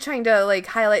not really trying to, like,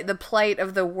 highlight the plight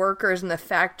of the workers in the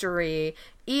factory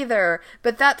either,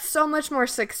 but that's so much more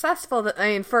successful than, I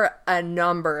mean, for a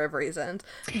number of reasons.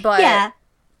 But yeah.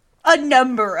 A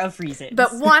number of reasons.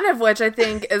 But one of which I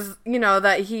think is, you know,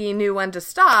 that he knew when to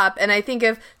stop. And I think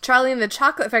if Charlie and the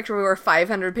Chocolate Factory were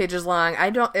 500 pages long,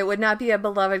 it would not be a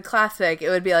beloved classic. It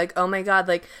would be like, oh my god,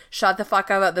 like, shut the fuck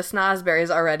up about the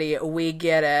snozberries already. We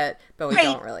get it, but we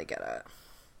don't really get it.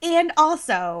 And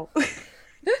also,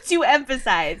 to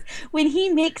emphasize, when he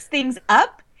makes things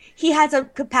up, he has a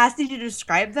capacity to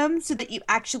describe them so that you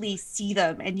actually see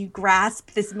them and you grasp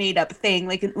this made-up thing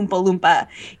like an Oompa Loompa.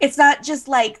 It's not just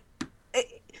like,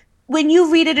 when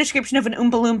you read a description of an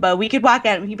Oompa Loompa, we could walk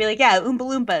out and he'd be like, yeah, Oompa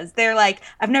Loompas. They're like,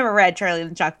 I've never read Charlie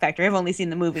and the Chocolate Factory. I've only seen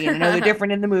the movie and I know they're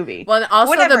different in the movie. Well, and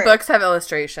also the books have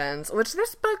illustrations, which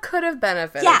this book could have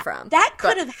benefited from. That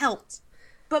could have helped.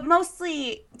 But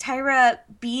mostly Tyra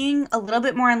being a little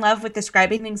bit more in love with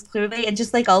describing things clearly and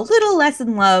just like a little less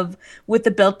in love with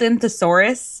the built-in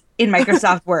thesaurus in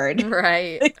Microsoft Word.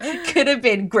 Right. Could have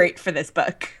been great for this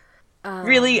book.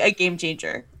 Really a game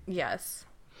changer. Yes.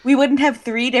 We wouldn't have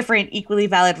 3 different equally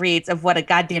valid reads of what a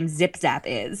goddamn zip zap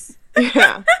is.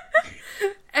 Yeah.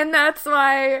 And that's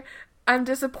why I'm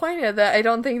disappointed that I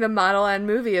don't think the Modelland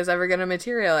movie is ever going to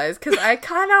materialize, because I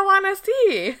kind of want to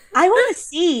see. I want to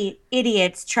see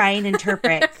idiots try and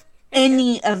interpret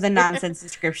any of the nonsense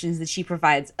descriptions that she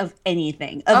provides of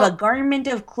anything, of a garment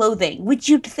of clothing, which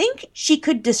you'd think she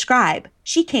could describe.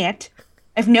 She can't.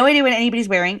 I have no idea what anybody's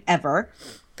wearing, ever.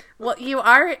 Well, you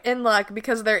are in luck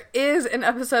because there is an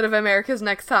episode of America's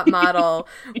Next Top Model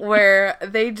where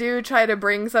they do try to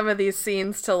bring some of these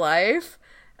scenes to life.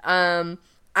 I'll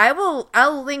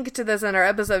link to this on our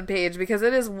episode page because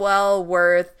it is well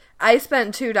worth. I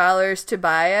spent $2 to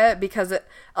buy it because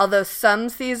although some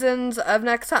seasons of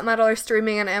Next Top Model are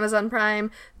streaming on Amazon Prime,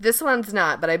 this one's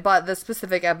not. But I bought this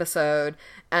specific episode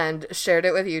and shared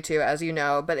it with you two, as you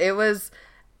know. But it was,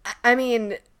 I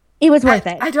mean, it was worth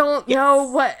it. I don't know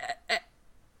what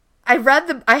I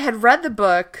had read the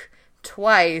book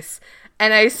twice,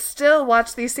 and I still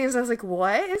watched these scenes. And I was like,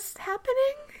 "What is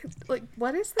happening? Like,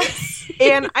 what is this?"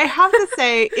 And I have to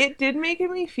say, it did make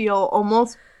me feel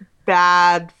almost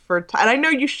bad for. And I know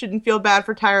you shouldn't feel bad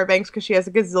for Tyra Banks because she has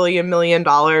a gazillion $1 million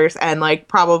and like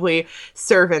probably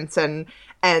servants and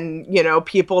you know,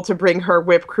 people to bring her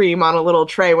whipped cream on a little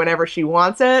tray whenever she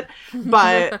wants it.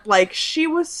 But like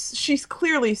she's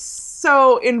clearly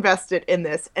so invested in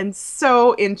this and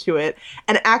so into it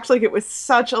and acts like it was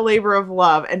such a labor of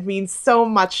love and means so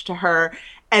much to her.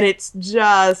 And it's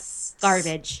just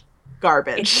garbage.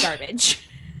 It's garbage.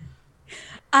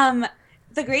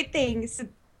 The great thing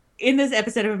in this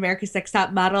episode of America's Next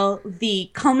Top Model, the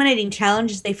culminating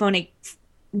challenge is they phone a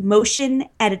motion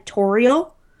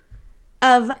editorial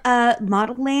of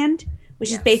Modelland,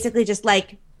 which is basically just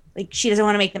like she doesn't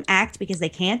want to make them act because they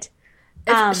can't.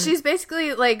 She's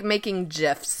basically like making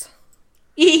GIFs.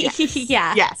 Yes,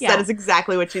 that is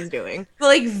exactly what she's doing. But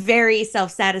like very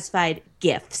self-satisfied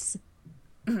GIFs.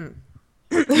 High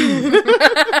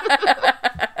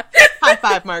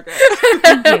five, Margaret.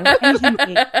 Thank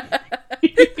you.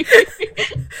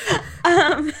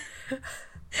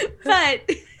 But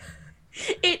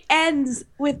it ends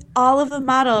with all of the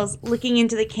models looking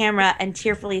into the camera and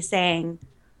tearfully saying,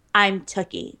 "I'm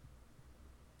Tookie."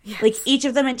 Yes. Like each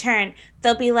of them in turn,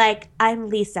 they'll be like, "I'm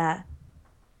Lisa,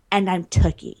 and I'm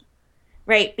Tookie."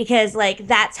 Right? Because like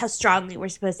that's how strongly we're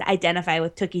supposed to identify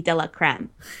with Tookie de la Creme.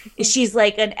 She's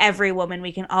like an every woman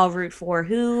we can all root for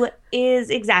who is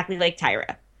exactly like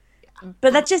Tyra.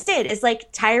 But that's just it. It's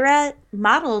like Tyra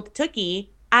modeled Tookie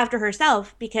after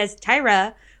herself because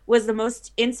Tyra was the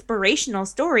most inspirational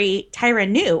story Tyra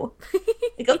knew.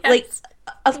 Like,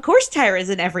 of course Tyra is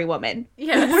an every woman.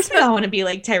 Yes. Of course we all want to be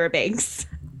like Tyra Banks.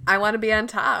 I want to be on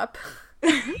top.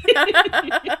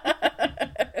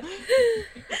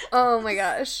 Oh my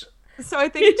gosh. So I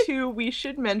think too we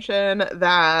should mention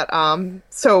that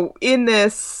so in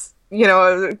this, you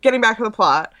know, getting back to the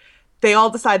plot, they all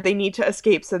decide they need to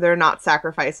escape so they're not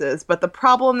sacrifices. But the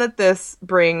problem that this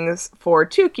brings for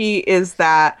Tookie is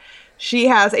that she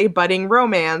has a budding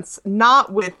romance,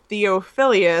 not with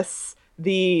Theophilus,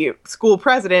 the school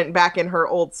president back in her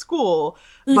old school,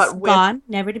 Who's but with gone,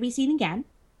 never to be seen again.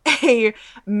 a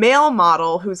male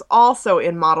model who's also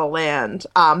in Modelland.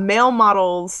 Male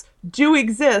models do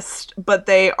exist, but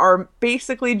they are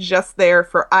basically just there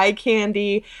for eye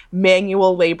candy,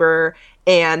 manual labor,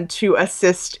 and to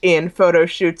assist in photo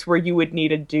shoots where you would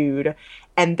need a dude.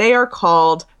 And they are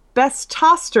called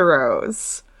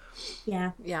bestosteros.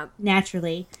 Yeah. Yeah.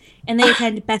 Naturally. And they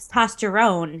attend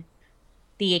Bestosterone,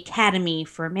 the academy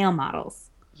for male models.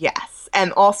 Yes,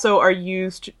 and also are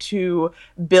used to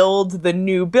build the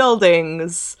new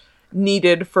buildings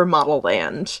needed for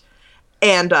Modelland.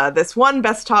 And this one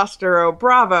Bestostero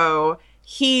Bravo,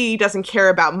 he doesn't care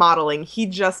about modeling. He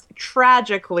just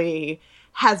tragically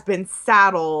has been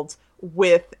saddled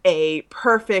with a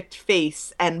perfect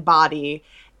face and body.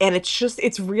 And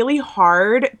it's really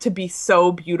hard to be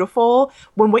so beautiful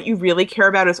when what you really care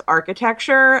about is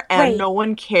architecture, and Right. no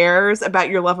one cares about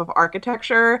your love of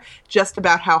architecture, just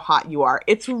about how hot you are.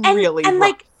 It's really and rough.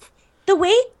 like the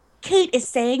way Kate is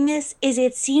saying this is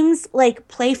it seems like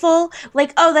playful,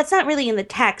 like, oh, that's not really in the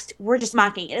text, we're just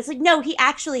mocking it. It's like, no, he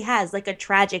actually has like a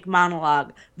tragic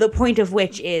monologue, the point of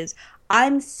which is,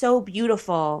 I'm so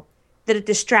beautiful that it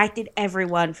distracted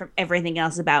everyone from everything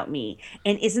else about me.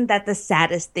 And isn't that the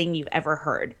saddest thing you've ever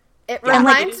heard? It Yeah.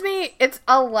 reminds me, it's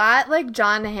a lot like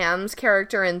John Hamm's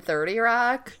character in 30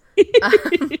 Rock,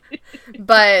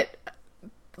 but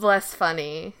less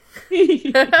funny.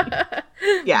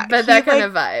 Yeah, But he, that kind like,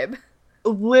 of vibe.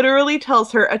 literally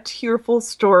tells her a tearful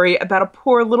story about a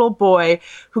poor little boy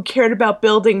who cared about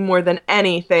building more than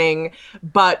anything,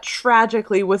 but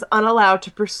tragically was unallowed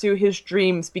to pursue his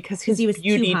dreams because his he was too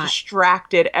beauty hot.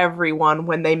 distracted everyone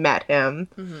when they met him.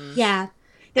 Yeah.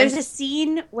 There's a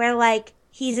scene where, like,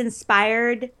 he's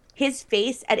inspired, his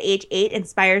face at age 8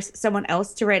 inspires someone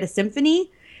else to write a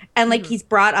symphony. And, like, he's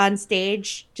brought on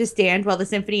stage to stand while the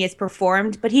symphony is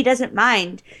performed, but he doesn't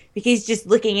mind because he's just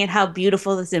looking at how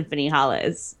beautiful the symphony hall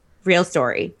is. Real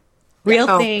story. Real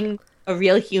Oh. thing, a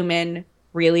real human,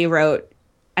 really wrote,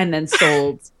 and then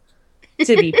sold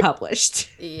to be published.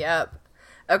 Yep.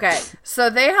 Okay, so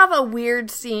they have a weird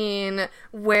scene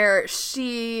where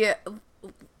she's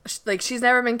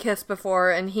never been kissed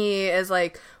before, and he is,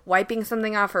 like, wiping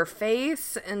something off her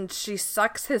face, and she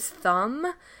sucks his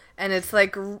thumb, and it's,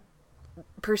 like,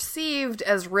 perceived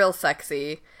as real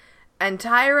sexy. And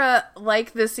Tyra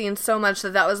liked this scene so much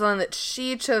that was one that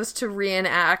she chose to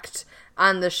reenact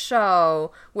on the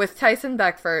show with Tyson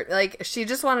Beckford. Like, she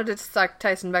just wanted to suck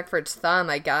Tyson Beckford's thumb,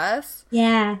 I guess.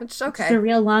 Yeah. Which, okay. It's a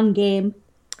real long game.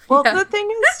 Well, Yeah. the thing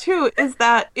is, too, is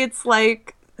that it's,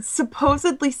 like,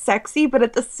 supposedly sexy, but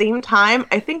at the same time,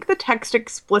 I think the text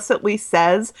explicitly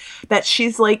says that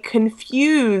she's, like,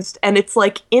 confused, and it's,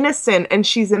 like, innocent, and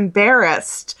she's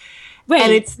embarrassed. Right.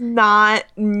 And it's not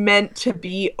meant to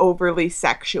be overly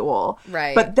sexual.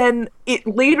 Right. But then it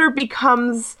later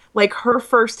becomes, like, her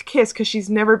first kiss, because she's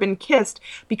never been kissed,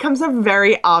 becomes a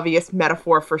very obvious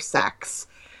metaphor for sex.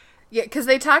 Yeah, because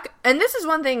they talk, and this is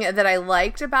one thing that I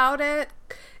liked about it,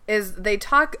 is they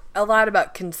talk a lot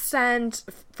about consent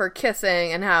for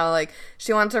kissing and how, like,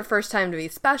 she wants her first time to be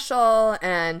special,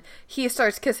 and he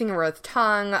starts kissing her with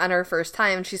tongue on her first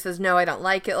time, and she says, no, I don't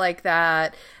like it like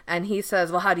that, and he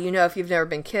says, well, how do you know if you've never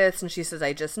been kissed? And she says,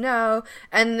 I just know,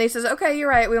 and they says, okay, you're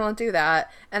right, we won't do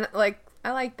that, and, like,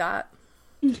 I like that.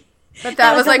 But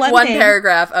that was the like one one thing.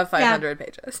 paragraph of 500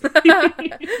 pages.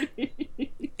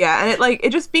 Yeah, and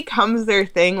it just becomes their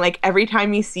thing. Like, every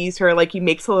time he sees her, like, he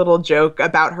makes a little joke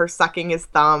about her sucking his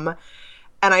thumb.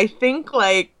 And I think,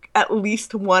 like, at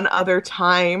least one other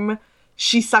time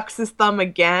she sucks his thumb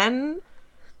again.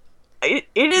 It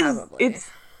is Probably.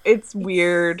 it's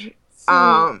weird.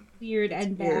 Weird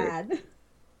and bad.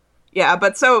 Yeah,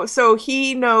 but so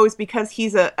he knows, because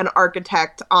he's an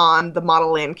architect on the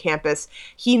Modelland campus,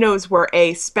 he knows where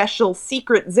a special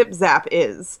secret zip zap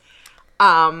is.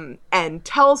 And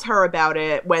tells her about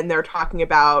it when they're talking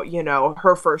about, you know,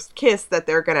 her first kiss that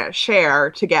they're gonna share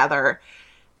together.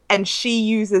 And she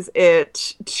uses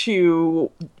it to,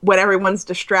 when everyone's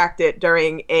distracted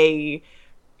during a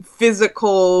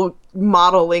physical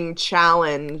modeling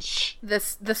challenge.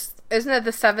 This isn't it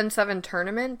the 7-7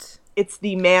 tournament? It's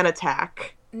the man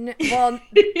attack. Well,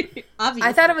 Obviously.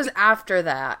 I thought it was after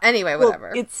that. Anyway,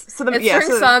 whatever. Well, It's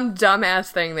during some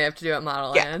dumbass thing they have to do at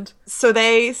Modelland. So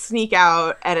they sneak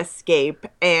out and escape,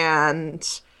 and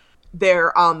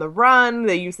they're on the run.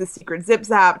 They use the secret zip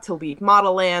zap to leave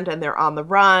Modelland, and they're on the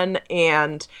run,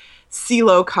 and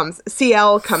CL comes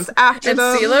after And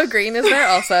them. CeeLo Green is there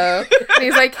also. And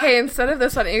he's like, hey, instead of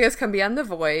this one, you guys can be on The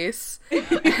Voice.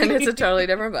 And it's a totally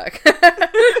different book.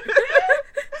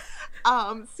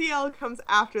 CL comes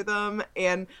after them,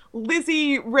 and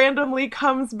Lizzie randomly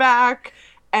comes back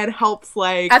and helps,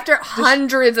 like... After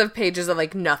hundreds of pages of,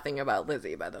 like, nothing about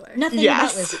Lizzie, by the way. Nothing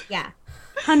about Lizzie, yeah.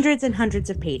 Hundreds and hundreds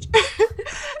of pages.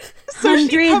 So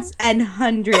hundreds and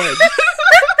hundreds.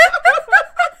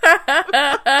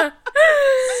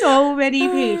 So many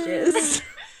pages.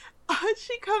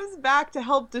 She comes back to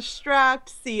help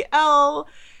distract CL,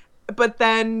 but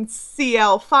then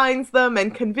CL finds them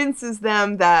and convinces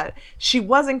them that she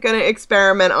wasn't going to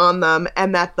experiment on them,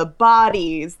 and that the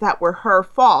bodies that were her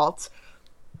fault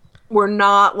were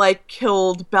not, like,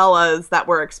 killed Bella's that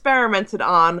were experimented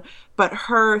on, but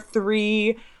her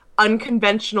 3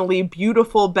 unconventionally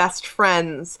beautiful best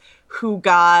friends who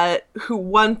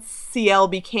once CL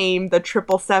became the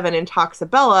 777 in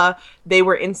Toxabella, they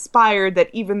were inspired that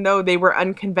even though they were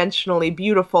unconventionally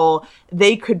beautiful,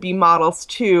 they could be models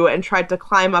too, and tried to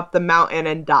climb up the mountain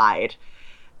and died.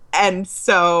 And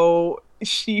so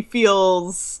she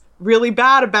feels really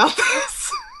bad about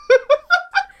this.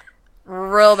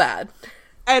 Real bad.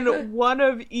 And one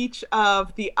of each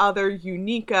of the other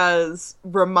Unikas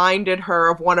reminded her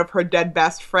of one of her dead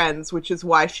best friends, which is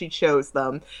why she chose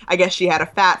them. I guess she had a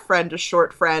fat friend, a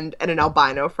short friend, and an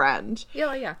albino friend.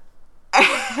 Yeah.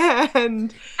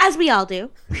 And as we all do.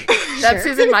 That's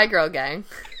who's in my girl gang.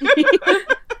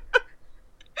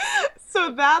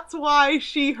 So that's why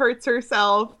she hurts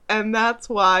herself, and that's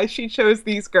why she chose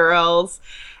these girls.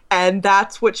 And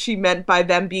that's what she meant by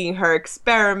them being her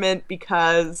experiment,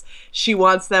 because she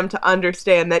wants them to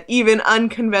understand that even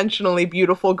unconventionally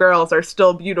beautiful girls are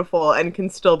still beautiful and can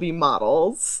still be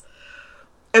models.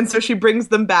 And so she brings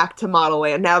them back to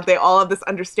Modelland. Now they all have this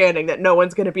understanding that no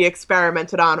one's going to be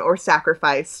experimented on or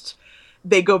sacrificed.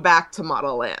 They go back to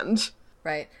Modelland.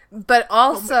 Right. But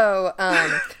also,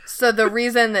 so the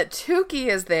reason that Tukey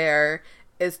is there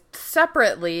is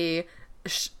separately...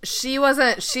 CL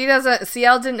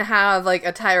didn't have, like,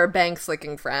 a Tyra Banks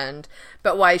looking friend,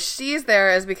 but why she's there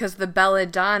is because the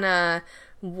Belladonna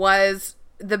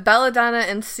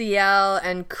and CL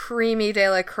and Creamy de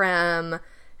la Creme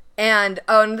and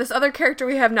this other character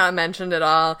we have not mentioned at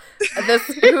all,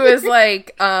 who is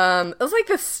like, it was like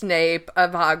the Snape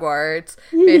of Hogwarts,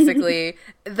 basically.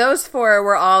 Those 4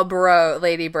 were all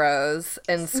lady bros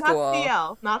in school.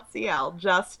 Not CL,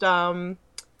 just,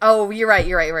 Oh, you're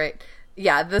right.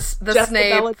 Yeah, just Snape.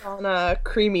 Snape. Belladonna,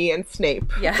 Creamy, and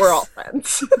Snape yes. were all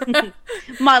friends.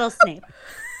 Model Snape.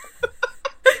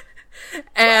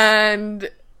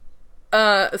 And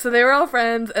so they were all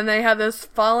friends, and they had this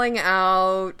falling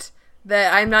out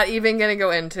that I'm not even going to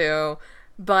go into,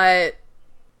 but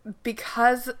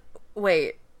because...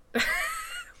 Wait. Okay,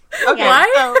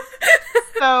 why?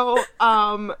 So,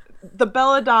 the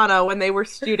Belladonna, when they were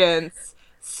students...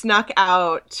 snuck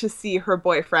out to see her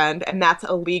boyfriend, and that's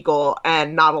illegal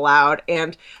and not allowed.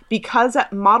 And because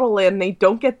at Modelland they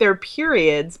don't get their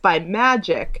periods by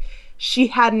magic, she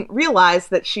hadn't realized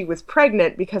that she was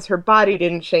pregnant because her body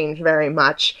didn't change very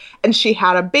much, and she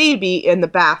had a baby in the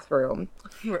bathroom.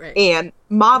 Right. And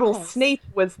Model Snape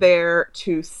was there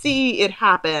to see it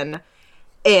happen,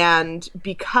 and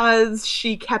because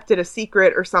she kept it a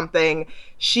secret or something,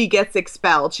 she gets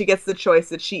expelled. She gets the choice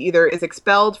that she either is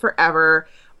expelled forever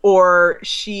or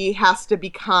she has to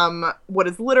become what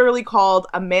is literally called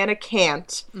a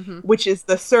mannequant, which is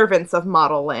the servants of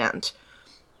Modelland.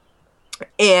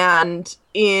 And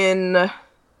in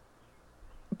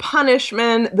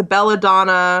punishment, the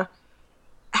Belladonna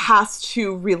has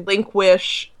to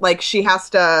relinquish, like, she has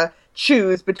to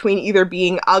choose between either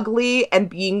being ugly and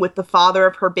being with the father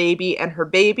of her baby and her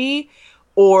baby,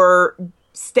 or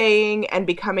staying and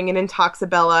becoming an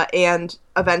Intoxabella, and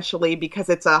eventually, because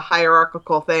it's a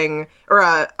hierarchical thing, or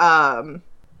a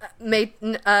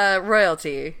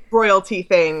royalty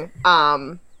thing,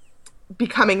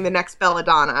 becoming the next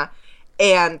Belladonna.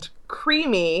 And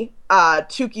Creamy,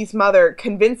 Tukey's mother,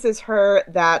 convinces her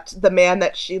that the man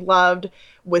that she loved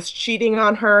was cheating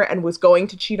on her and was going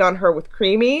to cheat on her with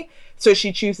Creamy, so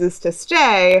she chooses to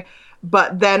stay,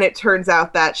 but then it turns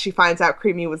out that she finds out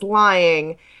Creamy was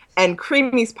lying. And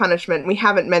Creamy's punishment, we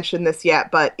haven't mentioned this yet,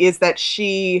 but is that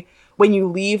she, when you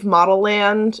leave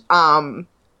Modelland,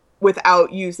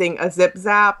 without using a zip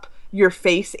zap, your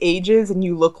face ages and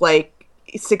you look like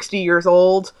 60 years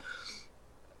old.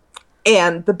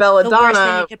 And the Belladonna... The worst thing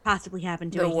that could possibly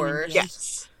happen to a human being.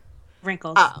 Yes.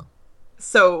 Wrinkles.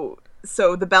 So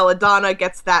so the belladonna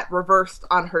gets that reversed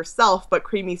on herself, but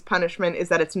Creamy's punishment is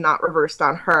that it's not reversed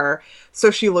on her,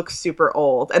 so she looks super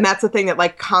old. And that's the thing that,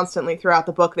 like, constantly throughout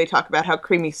the book they talk about how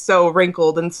Creamy's so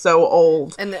wrinkled and so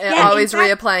old. And always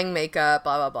reapplying makeup,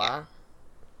 blah, blah, blah.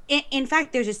 In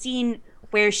fact, there's a scene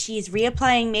where she's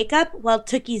reapplying makeup while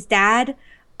Tookie's dad,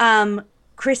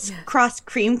 crisscross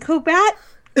cream cobat,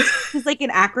 who's like an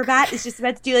acrobat, is just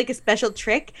about to do like a special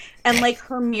trick, and like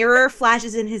her mirror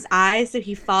flashes in his eyes, so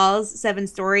he falls 7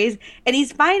 stories, and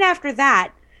he's fine after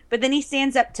that. But then he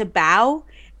stands up to bow,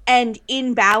 and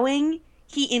in bowing,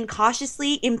 he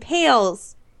incautiously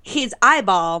impales his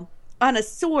eyeball on a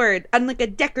sword, on like a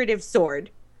decorative sword.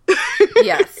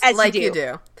 Yes, like you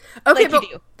do. Okay,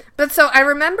 but so I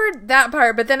remembered that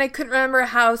part, but then I couldn't remember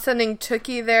how sending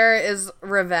Tookie there is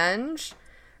revenge,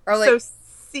 or like. So,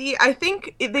 see, I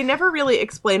think they never really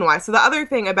explain why. So the other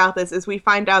thing about this is we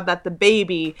find out that the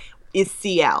baby is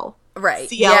CL. Right.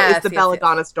 CL is the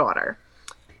belladonna's daughter.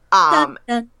 Dun,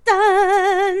 dun,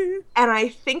 dun. And I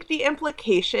think the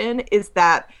implication is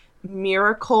that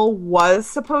Miracle was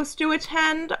supposed to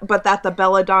attend, but that the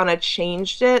belladonna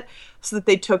changed it so that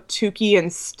they took Tookie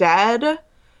instead.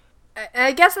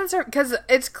 I guess that's because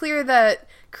it's clear that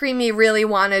Creamy really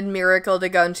wanted Miracle to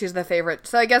go and she's the favorite.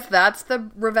 So I guess that's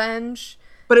the revenge.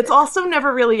 But it's also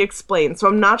never really explained, so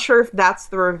I'm not sure if that's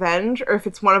the revenge or if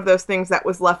it's one of those things that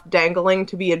was left dangling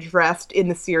to be addressed in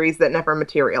the series that never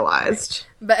materialized.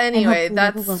 But anyway,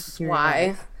 that's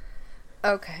why.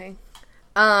 Okay.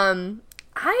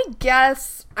 I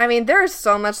guess, I mean, there's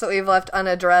so much that we've left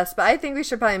unaddressed, but I think we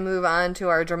should probably move on to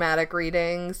our dramatic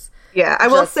readings. Yeah, I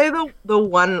will say the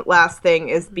one last thing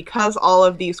is because all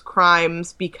of these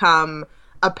crimes become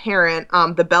apparent,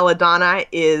 the belladonna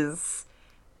is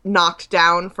knocked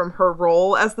down from her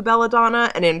role as the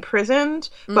belladonna and imprisoned,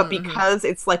 but because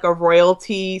it's like a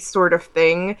royalty sort of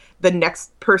thing, the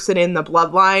next person in the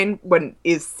bloodline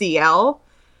is CL.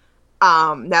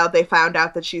 Now they found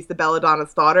out that she's the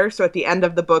belladonna's daughter, so at the end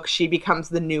of the book she becomes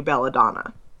the new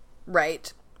belladonna.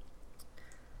 Right.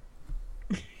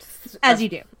 As you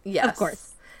do. Yes. Of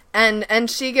course. And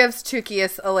she gives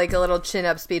Tookie a little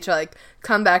chin-up speech, like,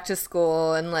 come back to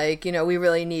school, and, like, you know, we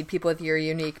really need people with your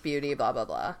unique beauty, blah, blah,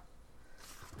 blah.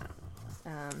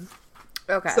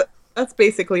 Okay. So that's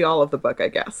basically all of the book, I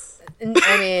guess.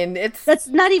 I mean, it's... That's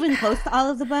not even close to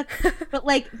all of the book, but,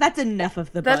 like, that's enough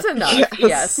of the book. That's enough,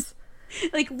 yes.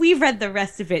 Like, we've read the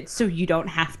rest of it, so you don't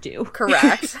have to.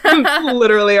 Correct.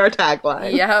 Literally our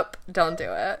tagline. Yep, don't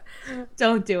do it.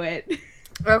 Don't do it.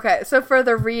 Okay, so for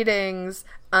the readings,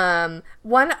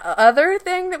 one other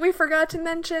thing that we forgot to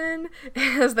mention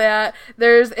is that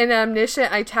there's an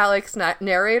omniscient italics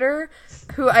narrator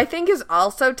who I think is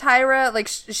also Tyra. Like,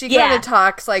 she kind of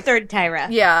talks like... Third Tyra.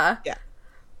 Yeah. Yeah.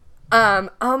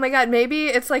 Oh my god, maybe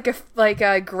it's like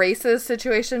a Grace's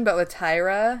situation, but with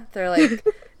Tyra. They're like...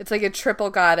 It's like a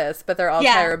triple goddess, but they're all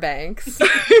Tyra Banks.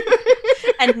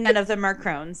 And none of them are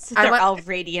crones. They're all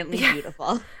radiantly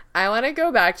beautiful. I want to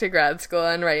go back to grad school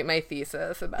and write my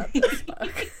thesis about this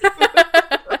book.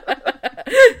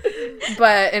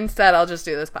 But instead, I'll just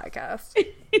do this podcast.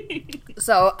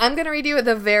 So I'm going to read you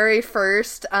the very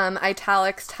first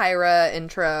italics Tyra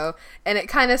intro, and it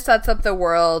kind of sets up the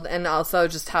world and also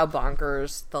just how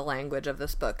bonkers the language of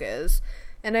this book is.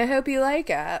 And I hope you like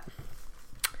it.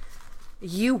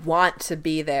 You want to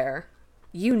be there.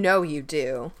 You know you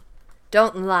do.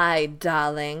 Don't lie,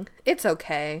 darling. It's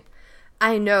okay.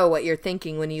 I know what you're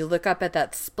thinking when you look up at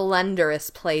that splendorous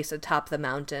place atop the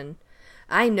mountain.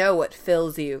 I know what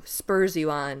fills you, spurs you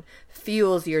on,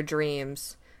 fuels your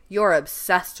dreams. You're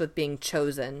obsessed with being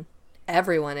chosen.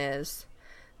 Everyone is.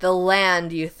 The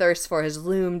land you thirst for has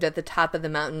loomed at the top of the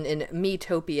mountain in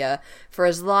Metopia for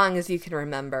as long as you can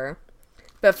remember.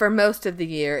 But for most of the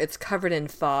year, it's covered in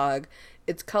fog,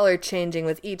 its color changing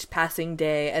with each passing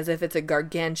day as if it's a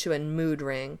gargantuan mood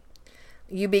ring.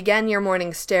 You begin your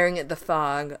morning staring at the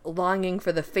fog, longing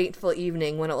for the fateful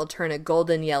evening when it will turn a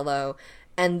golden yellow,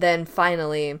 and then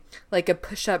finally, like a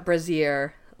push-up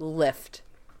brassiere, lift.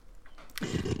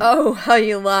 Oh, how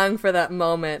you long for that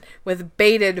moment, with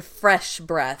bated, fresh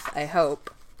breath, I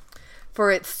hope. For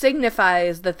it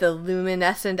signifies that the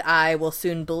luminescent eye will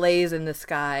soon blaze in the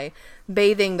sky,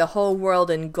 bathing the whole world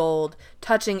in gold,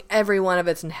 touching every one of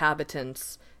its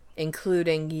inhabitants,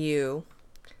 including you.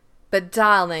 But,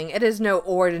 darling, it is no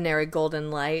ordinary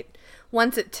golden light.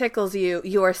 Once it tickles you,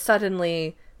 you are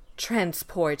suddenly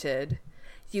transported.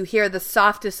 You hear the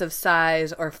softest of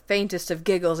sighs or faintest of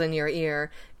giggles in your ear,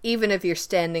 even if you're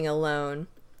standing alone.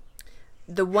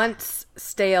 The once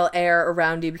stale air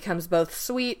around you becomes both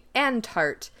sweet and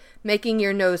tart, making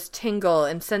your nose tingle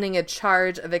and sending a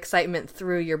charge of excitement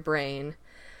through your brain.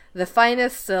 The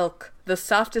finest silk, the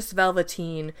softest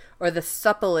velveteen, or the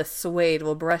supplest suede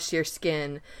will brush your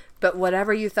skin, but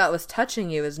whatever you thought was touching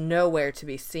you is nowhere to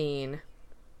be seen.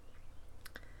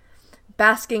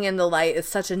 Basking in the light is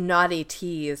such a naughty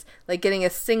tease, like getting a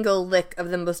single lick of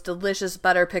the most delicious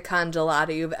butter pecan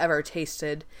gelato you've ever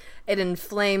tasted. It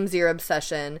inflames your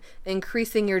obsession,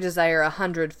 increasing your desire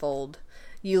 100-fold.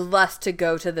 You lust to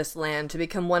go to this land, to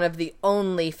become one of the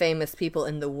only famous people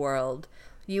in the world.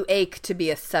 You ache to be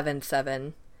a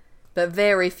 7-7, but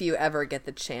very few ever get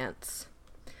the chance.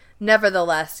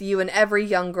 Nevertheless, you and every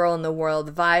young girl in the world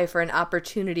vie for an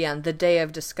opportunity on the day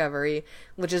of discovery,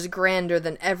 which is grander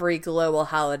than every global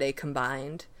holiday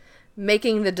combined.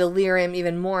 Making the delirium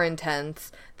even more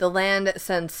intense, the land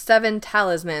sends 7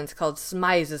 talismans called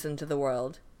smizes into the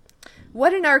world.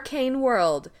 What an arcane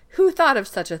world! Who thought of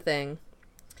such a thing?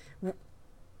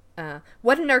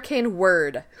 What an arcane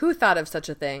word! Who thought of such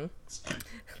a thing?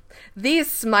 These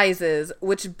smizes,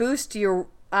 which boost your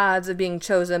odds of being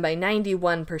chosen by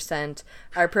 91%,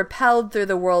 are propelled through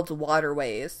the world's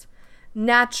waterways.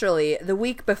 Naturally, the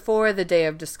week before the day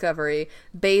of discovery,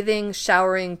 bathing,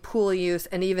 showering, pool use,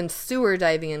 and even sewer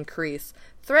diving increase,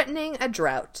 threatening a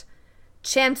drought.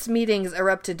 Chance meetings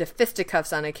erupted to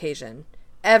fisticuffs on occasion.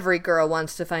 Every girl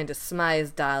wants to find a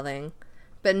smize, darling,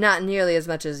 but not nearly as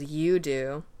much as you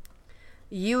do.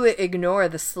 You ignore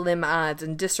the slim odds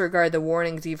and disregard the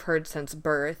warnings you've heard since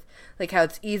birth, like how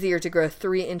it's easier to grow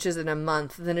 3 inches in a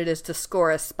month than it is to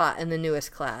score a spot in the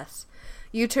newest class.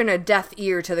 You turn a deaf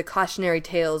ear to the cautionary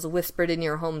tales whispered in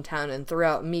your hometown and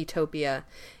throughout Metopia,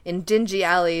 in dingy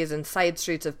alleys and side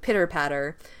streets of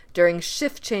Pitter-Patter, during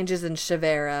shift changes in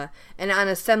Chevera, and on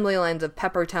assembly lines of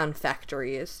Peppertown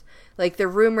factories, like the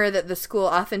rumor that the school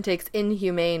often takes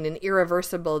inhumane and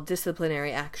irreversible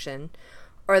disciplinary action,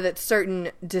 or that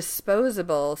certain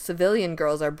disposable civilian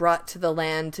girls are brought to the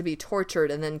land to be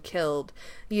tortured and then killed,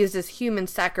 used as human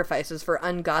sacrifices for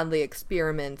ungodly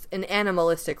experiments and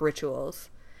animalistic rituals.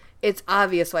 It's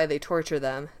obvious why they torture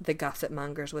them, the gossip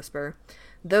mongers whisper.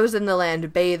 Those in the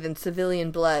land bathe in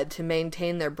civilian blood to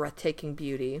maintain their breathtaking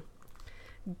beauty.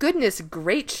 Goodness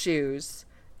great shoes!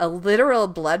 A literal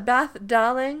bloodbath,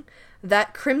 darling?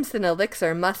 That crimson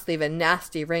elixir must leave a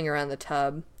nasty ring around the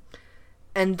tub.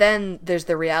 And then there's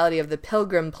the reality of the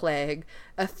pilgrim plague,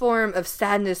 a form of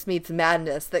sadness meets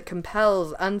madness that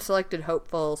compels unselected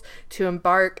hopefuls to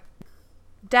embark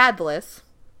dadless.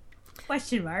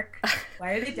 Question mark.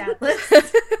 Why are they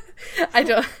dadless? I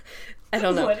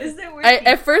don't know. What is it?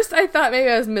 At first I thought maybe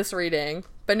I was misreading,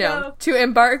 but no. To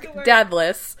embark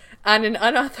dadless on an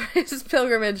unauthorized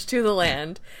pilgrimage to the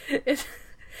land.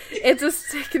 It's a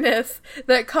sickness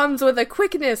that comes with a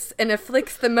quickness and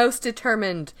afflicts the most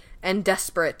determined and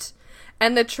desperate,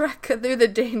 and the trek through the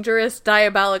dangerous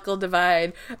diabolical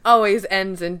divide always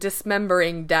ends in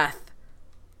dismembering death.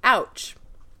 Ouch.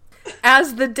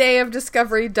 As the day of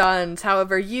discovery dawns,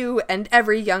 however, you and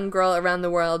every young girl around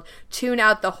the world tune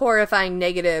out the horrifying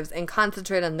negatives and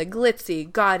concentrate on the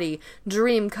glitzy, gaudy,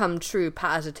 dream-come-true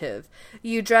positive.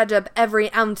 You dredge up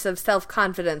every ounce of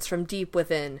self-confidence from deep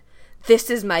within. This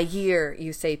is my year,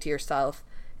 you say to yourself,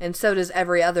 and so does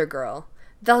every other girl.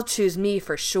 They'll choose me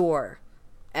for sure.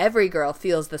 Every girl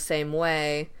feels the same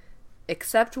way,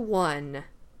 except one,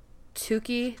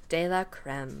 Tuki de la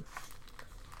Creme.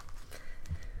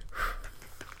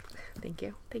 Thank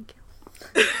you.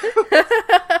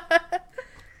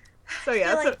 So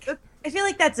yeah, I feel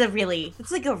like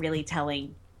it's like a really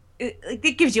telling.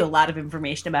 It gives you a lot of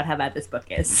information about how bad this book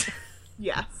is.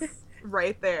 Yes,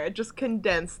 right there, just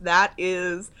condensed. That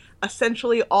is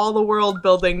essentially all the world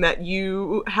building that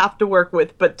you have to work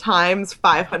with, but times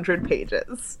 500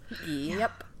 pages.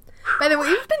 Yep. By the way,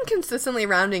 you've been consistently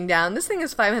rounding down. This thing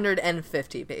is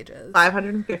 550 pages.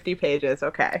 550 pages,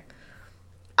 okay.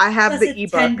 I have Plus the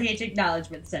ebook. 10-page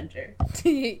acknowledgement center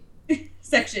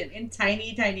section in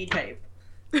tiny, tiny type.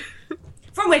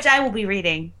 From which I will be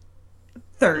reading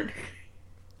third.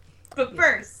 But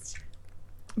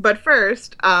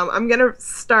first, I'm going to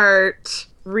start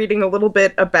reading a little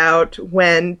bit about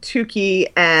when Tuki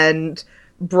and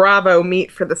Bravo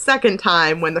meet for the second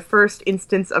time, when the first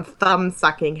instance of thumb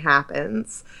sucking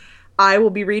happens. I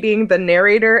will be reading the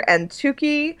narrator and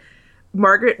Tuki.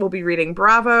 Margaret will be reading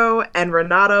Bravo, and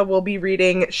Renata will be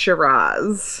reading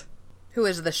Shiraz. Who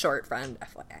is the short friend,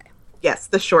 FYI. Yes,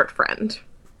 the short friend.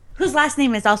 Whose last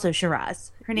name is also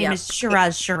Shiraz. Her name is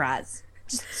Shiraz.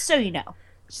 Just so you know.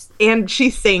 And she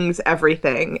sings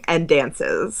everything and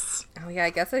dances. Oh yeah, I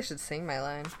guess I should sing my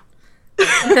line.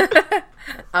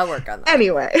 I'll work on that.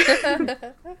 Anyway.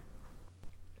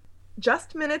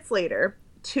 Just minutes later,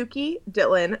 Tuki,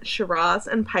 Dylan, Shiraz,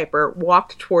 and Piper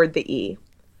walked toward the E.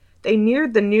 They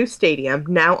neared the new stadium,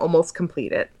 now almost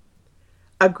completed.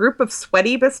 A group of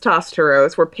sweaty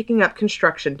Bastosteros were picking up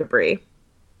construction debris.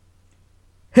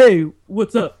 Hey,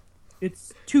 what's up?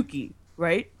 It's Tukey,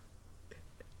 right?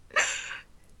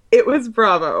 It was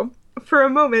Bravo. For a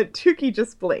moment, Tukey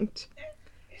just blinked.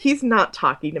 He's not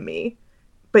talking to me,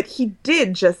 but he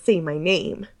did just say my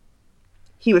name.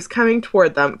 He was coming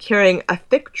toward them, carrying a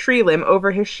thick tree limb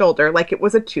over his shoulder like it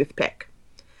was a toothpick.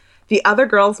 The other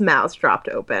girls' mouths dropped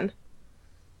open.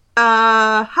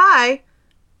 Hi.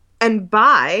 And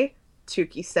bye,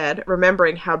 Tukey said,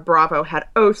 remembering how Bravo had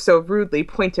oh so rudely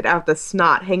pointed out the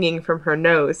snot hanging from her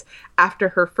nose after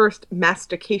her first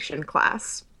mastication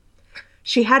class.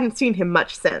 She hadn't seen him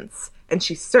much since, and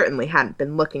she certainly hadn't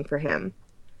been looking for him.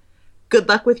 Good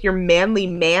luck with your manly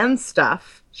man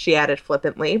stuff, she added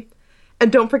flippantly.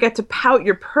 And don't forget to pout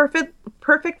your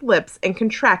perfect lips and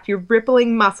contract your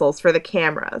rippling muscles for the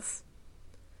cameras.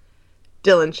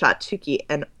 Dylan shot Tukey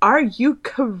an "Are you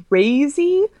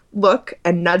crazy?" look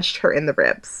and nudged her in the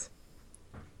ribs.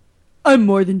 I'm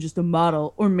more than just a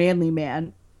model or manly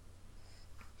man.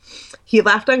 He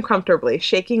laughed uncomfortably,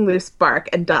 shaking loose bark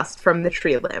and dust from the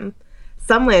tree limb.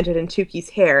 Some landed in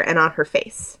Tukey's hair and on her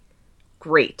face.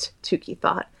 Great, Tukey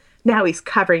thought. Now he's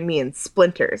covering me in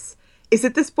splinters. Is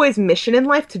it this boy's mission in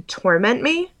life to torment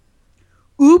me?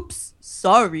 Oops,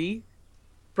 sorry.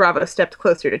 Bravo stepped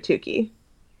closer to Tukey.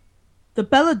 The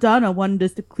Belladonna wanted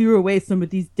us to clear away some of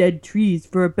these dead trees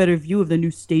for a better view of the new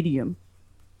stadium.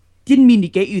 Didn't mean to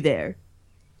get you there.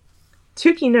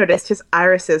 Tukey noticed his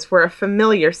irises were a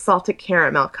familiar salted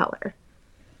caramel color.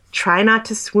 Try not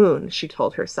to swoon, she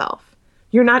told herself.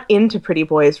 You're not into pretty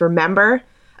boys, remember?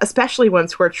 Especially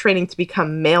ones who are training to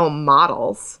become male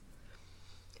models.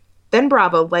 Then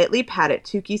Bravo lightly patted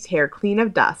Tukey's hair clean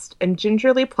of dust and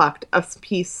gingerly plucked a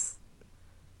piece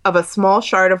of a small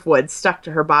shard of wood stuck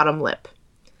to her bottom lip.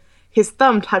 His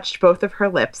thumb touched both of her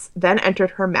lips, then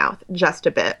entered her mouth, just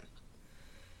a bit.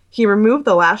 He removed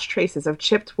the last traces of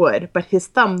chipped wood, but his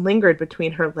thumb lingered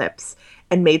between her lips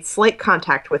and made slight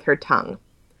contact with her tongue.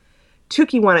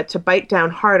 Tukey wanted to bite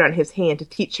down hard on his hand to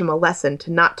teach him a lesson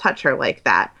to not touch her like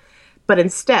that, but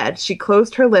instead she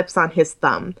closed her lips on his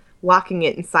thumb, locking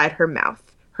it inside her mouth,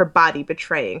 her body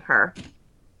betraying her.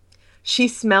 She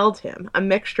smelled him, a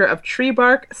mixture of tree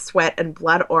bark, sweat, and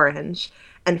blood orange,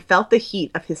 and felt the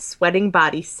heat of his sweating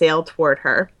body sail toward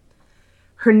her.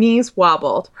 Her knees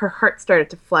wobbled, her heart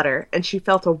started to flutter, and she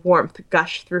felt a warmth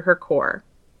gush through her core.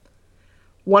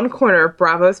 One corner of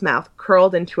Bravo's mouth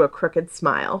curled into a crooked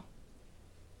smile.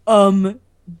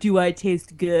 Do I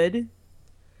taste good?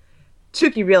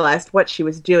 Tukey realized what she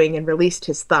was doing and released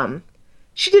his thumb.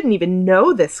 She didn't even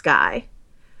know this guy.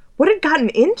 What had gotten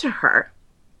into her?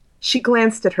 She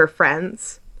glanced at her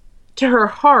friends. To her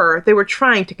horror, they were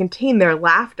trying to contain their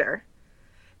laughter.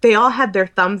 They all had their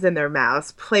thumbs in their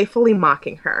mouths, playfully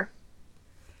mocking her.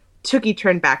 Tukey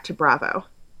turned back to Bravo.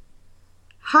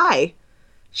 Hi,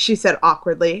 she said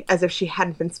awkwardly, as if she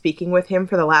hadn't been speaking with him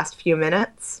for the last few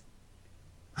minutes.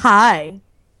 Hi,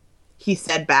 He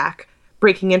said back,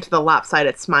 breaking into the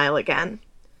lopsided smile again.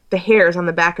 The hairs on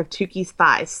the back of Tukey's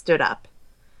thighs stood up.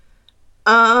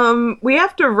 We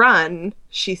have to run,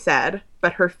 she said,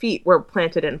 but her feet were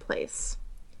planted in place.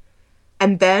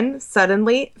 And then,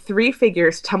 suddenly, 3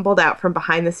 figures tumbled out from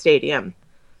behind the stadium.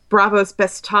 Bravo's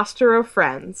Bestostero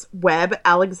friends, Webb,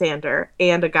 Alexander,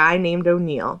 and a guy named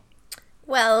O'Neill.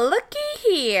 Well, looky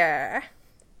here.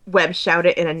 Webb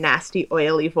shouted in a nasty,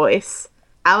 oily voice.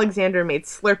 Alexander made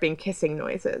slurping, kissing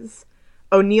noises.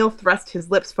 O'Neill thrust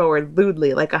his lips forward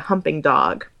lewdly like a humping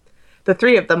dog. The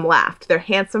 3 of them laughed, their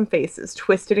handsome faces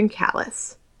twisted and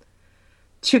callous.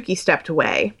 Tukey stepped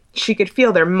away. She could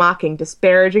feel their mocking,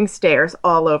 disparaging stares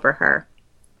all over her.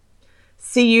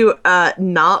 See you,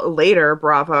 not later,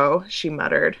 Bravo, she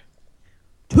muttered.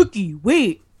 Tukey,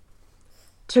 wait!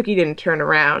 Tukey didn't turn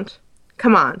around.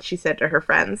 Come on, she said to her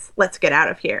friends. Let's get out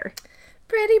of here.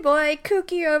 Pretty boy,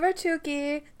 kooky over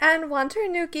Tukey, and want her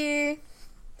nookie.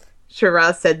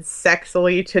 Shiraz said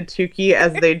sexily to Tukey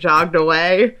as they jogged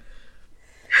away.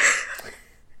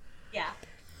 Yeah.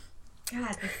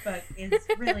 God, this book is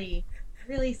really,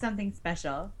 really something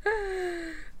special.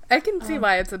 I can see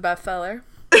why it's a bestseller.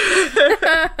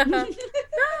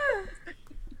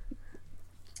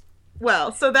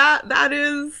 Well, so that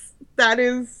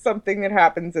is something that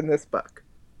happens in this book.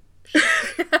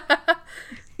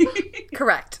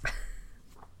 Correct.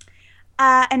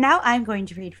 And now I'm going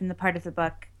to read from the part of the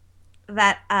book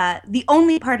that the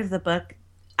only part of the book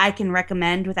I can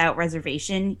recommend without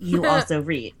reservation you also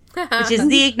read, which is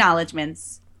the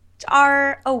acknowledgments, which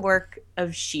are a work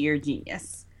of sheer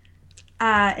genius.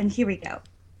 And here we go.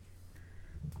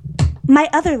 My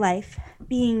other life,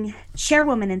 being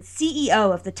chairwoman and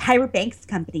CEO of the Tyra Banks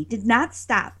Company, did not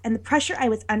stop, and the pressure I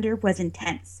was under was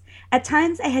intense. At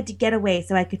times, I had to get away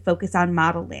so I could focus on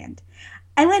Modelland.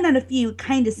 I went on a few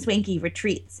kind of swanky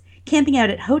retreats, camping out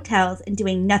at hotels and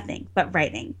doing nothing but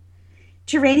writing.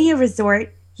 Terrania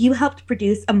Resort, you helped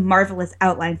produce a marvelous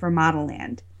outline for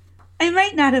Modelland. I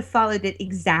might not have followed it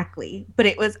exactly, but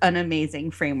it was an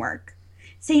amazing framework.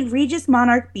 St. Regis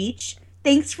Monarch Beach,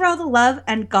 thanks for all the love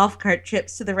and golf cart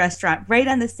trips to the restaurant right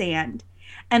on the sand.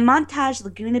 And Montage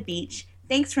Laguna Beach,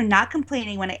 thanks for not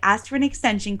complaining when I asked for an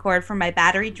extension cord for my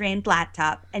battery-drained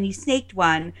laptop, and you snaked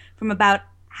one from about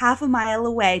half a mile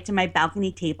away to my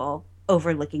balcony table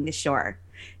overlooking the shore.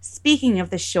 Speaking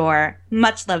of the shore,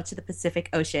 much love to the Pacific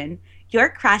Ocean. Your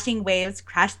crashing waves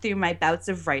crashed through my bouts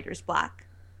of writer's block.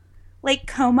 Lake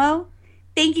Como,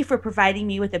 thank you for providing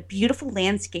me with a beautiful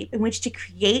landscape in which to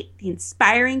create the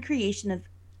inspiring creation of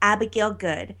Abigail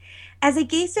Good. As I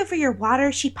gazed over your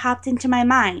water, she popped into my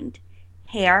mind.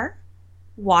 Hair?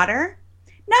 Water?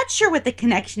 Not sure what the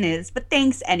connection is, but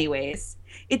thanks anyways.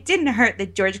 It didn't hurt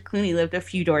that George Clooney lived a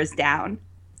few doors down.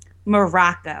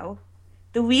 Morocco.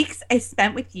 The weeks I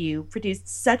spent with you produced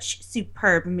such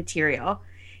superb material.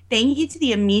 Thank you to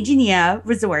the Amigenia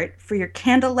Resort for your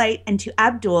candlelight and to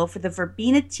Abdul for the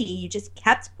verbena tea you just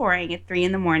kept pouring at 3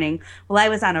 a.m. while I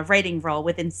was on a writing roll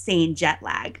with insane jet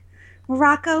lag.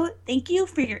 Morocco, thank you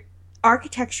for your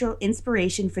architectural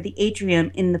inspiration for the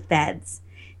atrium in the Feds.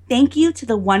 Thank you to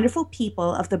the wonderful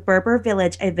people of the Berber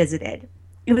village I visited.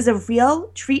 It was a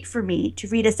real treat for me to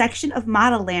read a section of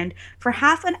Modelland for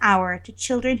half an hour to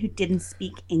children who didn't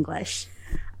speak English.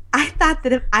 I thought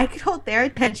that if I could hold their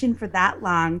attention for that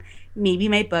long, maybe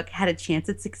my book had a chance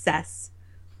at success.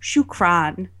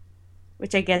 Shukran,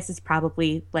 which I guess is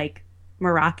probably like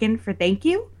Moroccan for thank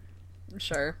you.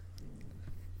 Sure.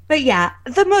 But yeah,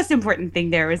 the most important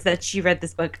thing there was that she read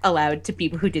this book aloud to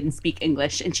people who didn't speak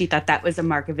English, and she thought that was a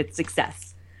mark of its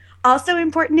success. Also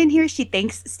important in here, she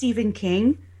thanks Stephen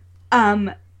King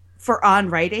for on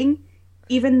writing,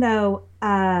 even though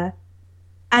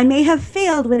I may have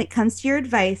failed when it comes to your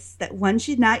advice that one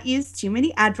should not use too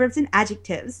many adverbs and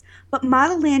adjectives, but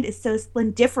Modelland is so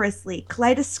splendiferously,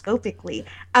 kaleidoscopically,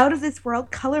 out of this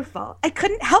world colorful. I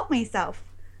couldn't help myself.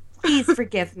 Please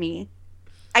forgive me.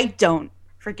 I don't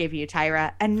forgive you,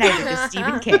 Tyra, and neither does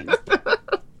Stephen King.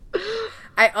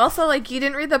 I also, like, you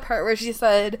didn't read the part where she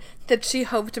said that she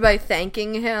hoped by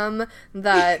thanking him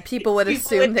that people would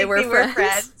assume they were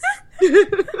friends.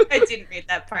 I didn't read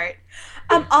that part.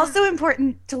 Also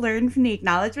important to learn from the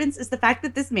acknowledgments is the fact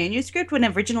that this manuscript, when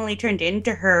originally turned in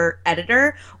to her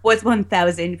editor, was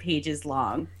 1,000 pages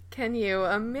long. Can you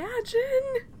imagine?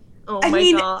 Oh I my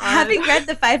mean, god. having read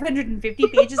the 550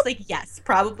 pages, like, yes,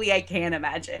 probably I can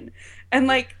imagine. And,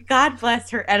 like, God bless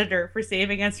her editor for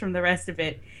saving us from the rest of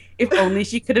it. If only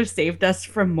she could have saved us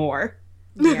from more.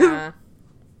 Yeah.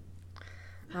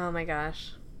 Oh my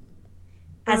gosh.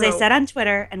 As I said on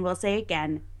Twitter, and will say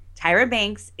again, Tyra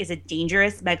Banks is a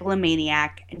dangerous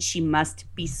megalomaniac, and she must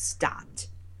be stopped.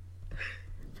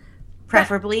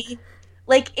 Preferably,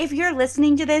 like, if you're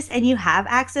listening to this and you have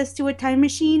access to a time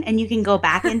machine and you can go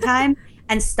back in time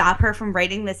and stop her from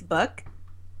writing this book,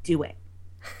 do it.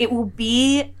 It will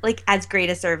be, like, as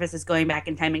great a service as going back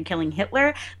in time and killing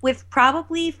Hitler, with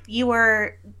probably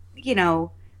fewer, you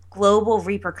know, global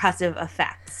repercussive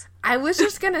effects. I was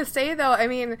just gonna say, though, I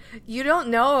mean, you don't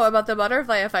know about the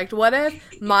butterfly effect. What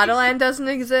if Modelland doesn't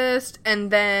exist,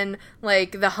 and then,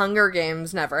 like, the Hunger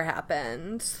Games never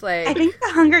happened? Like, I think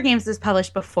the Hunger Games was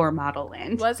published before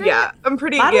Modelland. Was it? Yeah, I'm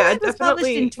pretty, Modelland was definitely.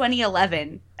 published in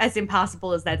 2011, as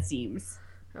impossible as that seems.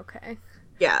 Okay.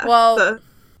 Yeah. Well,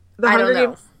 the I Hunger don't know.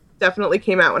 Games definitely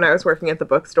came out when I was working at the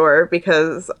bookstore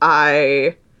because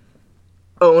I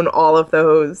own all of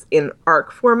those in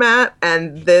ARC format,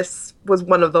 and this was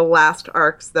one of the last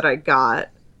ARCs that I got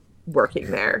working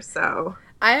there, so...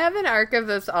 I have an arc of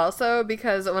this also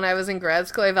because when I was in grad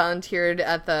school, I volunteered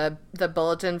at the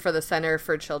bulletin for the Center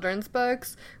for Children's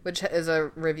Books, which is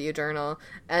a review journal.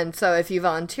 And so if you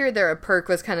volunteered there, a perk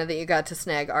was kind of that you got to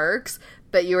snag arcs,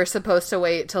 but you were supposed to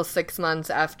wait till 6 months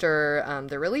after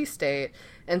the release date.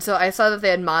 And so I saw that they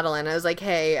had Modelland. I was like,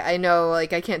 hey, I know,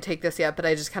 like, I can't take this yet, but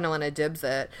I just kind of want to dibs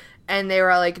it. And they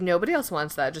were like, nobody else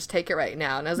wants that. Just take it right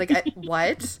now. And I was like,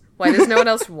 what? Why does no one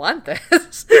else want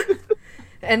this?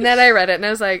 And then I read it, and I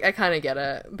was like, I kind of get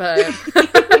it, but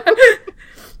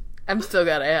I'm still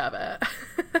glad I have it.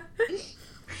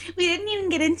 We didn't even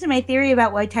get into my theory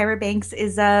about why Tyra Banks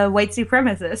is a white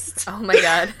supremacist. Oh my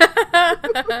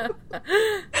god.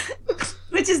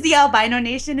 Which is the albino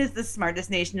nation is the smartest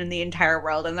nation in the entire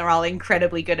world, and they're all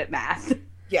incredibly good at math.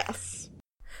 Yes.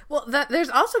 Well, there's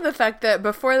also the fact that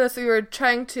before this we were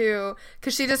trying to...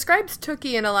 Because she describes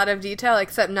Tookie in a lot of detail,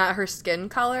 except not her skin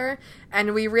color.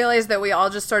 And we realized that we all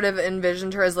just sort of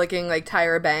envisioned her as looking like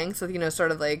Tyra Banks with,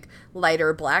 sort of like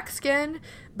lighter black skin.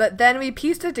 But then we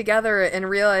pieced it together and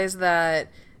realized that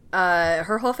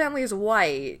her whole family is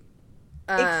white.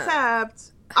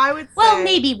 Except, I would say... Well,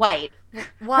 maybe white.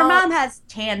 Well, her mom has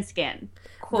tan skin.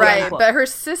 Quote, right, unquote. but her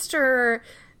sister...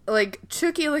 Like,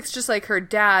 Tookie looks just like her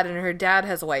dad, and her dad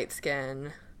has white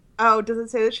skin. Oh, does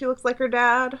it say that she looks like her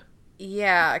dad?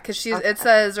 Yeah, because it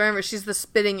says, remember, she's the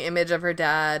spitting image of her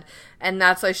dad, and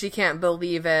that's why she can't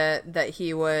believe it that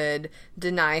he would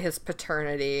deny his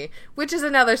paternity, which is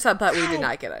another subplot we did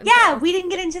not get into. Yeah, we didn't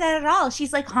get into that at all.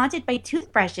 She's, like, haunted by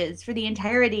toothbrushes for the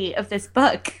entirety of this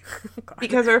book.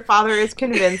 Because her father is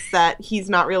convinced that he's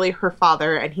not really her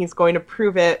father, and he's going to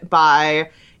prove it by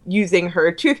using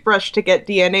her toothbrush to get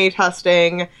DNA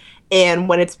testing, and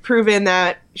when it's proven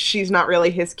that she's not really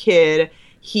his kid,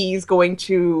 he's going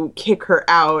to kick her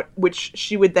out, which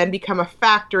she would then become a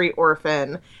factory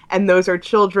orphan, and those are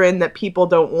children that people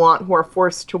don't want who are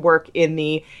forced to work in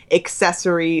the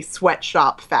accessory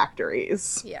sweatshop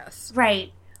factories. Yes.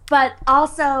 Right. But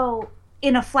also,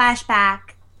 in a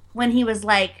flashback, when he was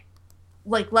like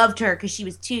loved her because she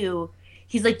was 2,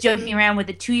 he's, like, joking around with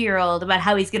a 2-year-old about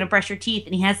how he's going to brush her teeth,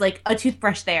 and he has, like, a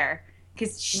toothbrush there,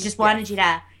 because she just wanted you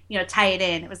to, tie it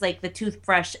in. It was, like, the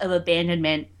toothbrush of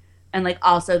abandonment, and, like,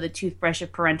 also the toothbrush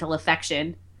of parental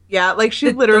affection. Yeah, like,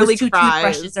 she literally Those 2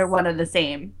 cries toothbrushes are one and the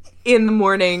same. in the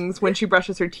mornings when she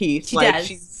brushes her teeth. She like, does.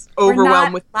 she's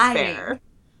overwhelmed with lying. despair.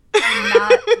 I'm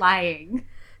not lying.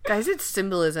 Guys, it's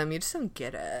symbolism. You just don't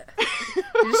get it.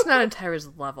 You're just not on Tyra's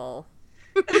level.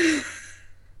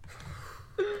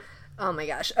 Oh my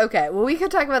gosh. Okay, well, we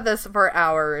could talk about this for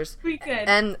hours. We could.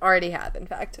 And already have, in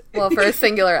fact. Well, for a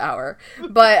singular hour.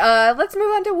 But let's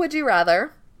move on to Would You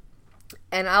Rather.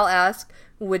 And I'll ask,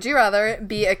 would you rather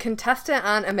be a contestant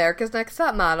on America's Next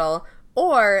Top Model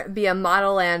or be a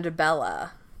Modelland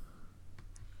Bella?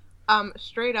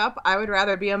 Straight up, I would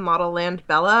rather be a Modelland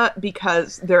Bella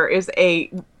because there is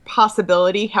a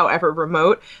possibility, however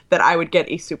remote, that I would get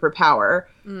a superpower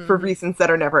for reasons that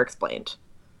are never explained.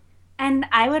 And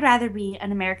I would rather be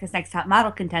an America's Next Top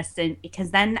Model contestant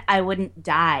because then I wouldn't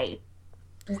die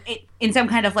in some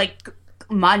kind of, like,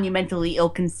 monumentally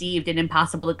ill-conceived and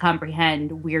impossible to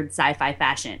comprehend weird sci-fi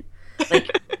fashion. Like,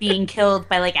 being killed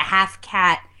by, like, a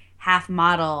half-cat,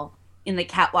 half-model in the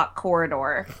catwalk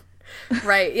corridor.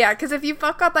 Right, yeah, because if you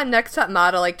fuck up on Next Top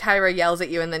Model, like, Tyra yells at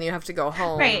you and then you have to go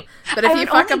home. Right. But if you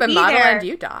fuck up in Modelland,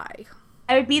 you die.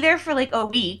 I would be there for, like, a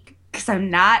week because I'm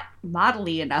not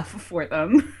modelly enough for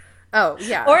them. Oh,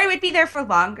 yeah. Or I would be there for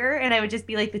longer, and I would just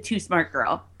be, like, the too smart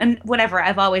girl. And whatever,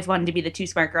 I've always wanted to be the too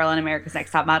smart girl on America's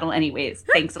Next Top Model anyways.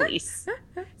 Thanks, Elise.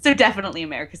 So definitely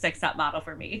America's Next Top Model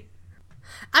for me.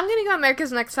 I'm going to go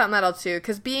America's Next Top Model, too,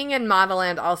 because being in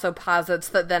Modelland also posits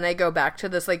that then I go back to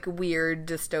this, like, weird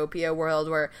dystopia world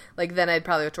where, like, then I'd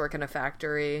probably have to work in a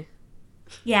factory.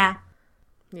 Yeah.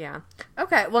 Yeah.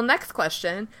 Okay, well, next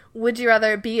question. Would you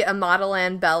rather be a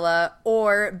Modelland Bella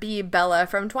or be Bella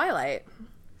from Twilight?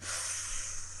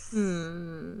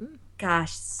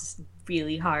 Gosh, it's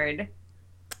really hard.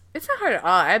 It's not hard at all.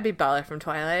 I'd be Bella from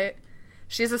Twilight.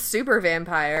 She's a super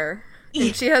vampire.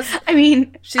 And she has... I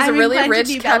mean, she's a really rich,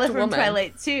 to be kept Bella from woman.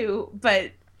 Twilight too,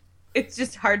 but it's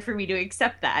just hard for me to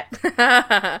accept that.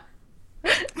 But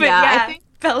I think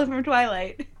Bella from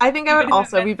Twilight. I think I would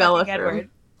also be Bella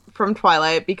from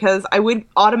Twilight because I would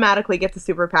automatically get the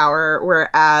superpower,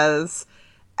 whereas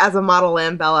as a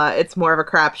Modelland Bella, it's more of a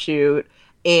crapshoot.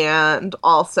 And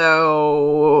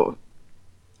also,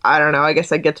 I don't know, I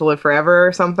guess I get to live forever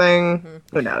or something. Mm-hmm.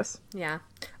 Who knows? Yeah.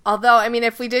 Although, I mean,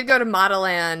 if we did go to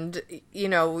Modelland,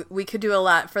 we could do a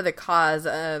lot for the cause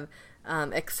of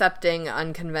accepting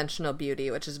unconventional beauty,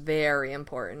 which is very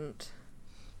important.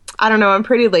 I don't know, I'm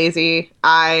pretty lazy.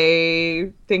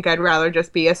 I think I'd rather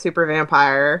just be a super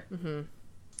vampire. Mm-hmm.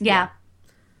 Yeah.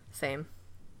 Same.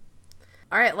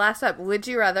 All right, last up, would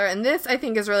you rather, and this I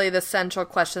think is really the central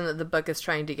question that the book is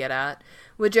trying to get at,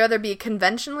 would you rather be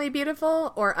conventionally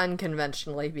beautiful or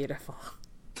unconventionally beautiful?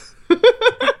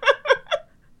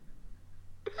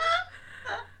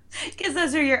 Because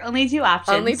those are your only 2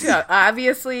 options. Only 2.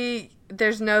 Obviously,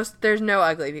 there's no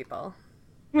ugly people.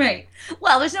 Right.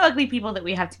 Well, there's no ugly people that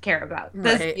we have to care about.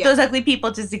 Those ugly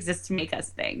people just exist to make us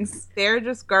things. They're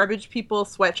just garbage people,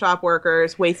 sweatshop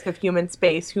workers, waste of human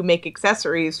space who make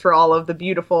accessories for all of the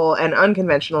beautiful and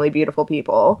unconventionally beautiful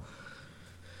people.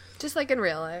 Just like in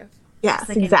real life. Yes,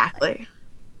 like exactly.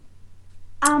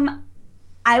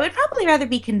 I I would probably rather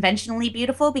be conventionally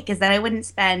beautiful because then I wouldn't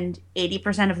spend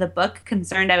 80% of the book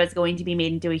concerned I was going to be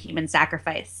made into a human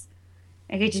sacrifice.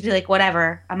 I could just be like,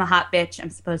 whatever, I'm a hot bitch, I'm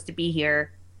supposed to be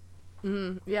here.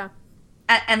 Yeah.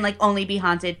 And like only be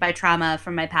haunted by trauma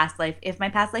from my past life if my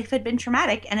past life had been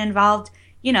traumatic and involved,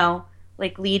 you know,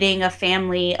 like leading a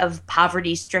family of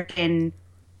poverty-stricken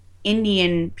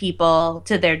Indian people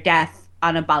to their death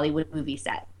on a Bollywood movie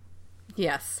set.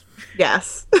 Yes.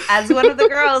 Yes. As one of the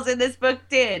girls in this book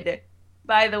did,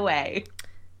 by the way.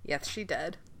 Yes, she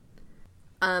did.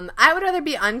 I would rather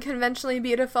be unconventionally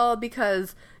beautiful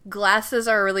because glasses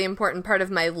are a really important part of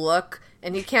my look,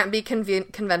 and you can't be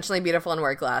conventionally beautiful and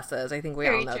wear glasses. I think we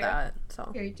all know that.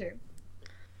 So. Very true.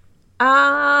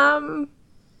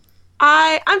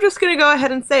 I'm just gonna go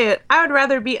ahead and say it. I would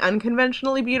rather be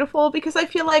unconventionally beautiful because I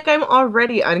feel like I'm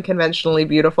already unconventionally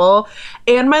beautiful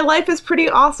and my life is pretty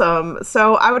awesome.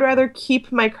 So I would rather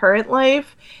keep my current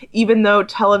life, even though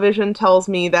television tells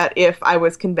me that if I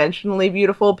was conventionally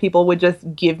beautiful, people would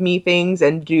just give me things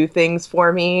and do things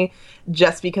for me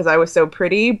just because I was so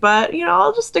pretty. But, you know,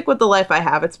 I'll just stick with the life I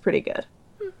have. It's pretty good.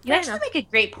 You actually make a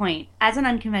great point. As an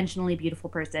unconventionally beautiful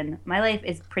person, my life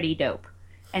is pretty dope.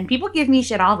 And people give me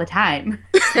shit all the time.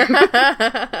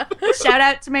 Shout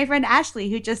out to my friend Ashley,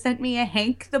 who just sent me a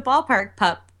Hank the Ballpark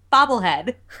Pup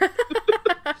bobblehead.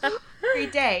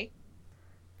 Great day.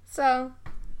 So,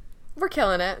 we're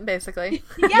killing it, basically.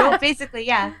 Yeah, basically,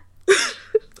 yeah.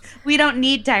 We don't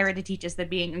need Tyra to teach us that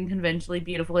being unconventionally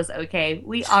beautiful is okay.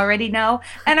 We already know,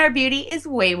 and our beauty is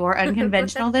way more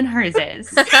unconventional than hers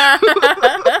is.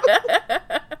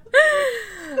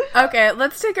 Okay,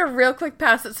 let's take a real quick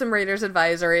pass at some Reader's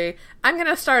Advisory. I'm going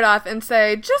to start off and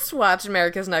say, just watch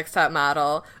America's Next Top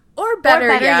Model, or better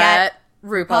yet,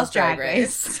 RuPaul's Drag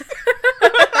Race.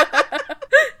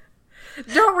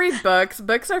 Don't read books.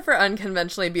 Books are for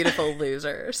unconventionally beautiful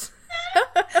losers.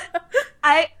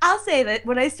 I'll say that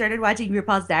when I started watching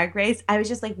RuPaul's Drag Race, I was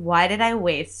just like, why did I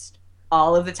waste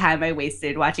all of the time I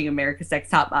wasted watching America's Next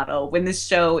Top Model when this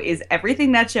show is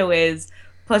everything that show is,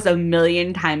 plus a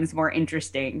million times more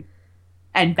interesting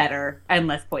and better and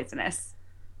less poisonous.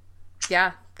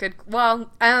 Yeah, good.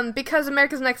 Well, because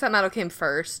America's Next Top Model came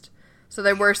first, so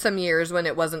there were some years when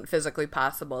it wasn't physically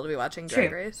possible to be watching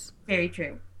Drag Race. Very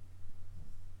true.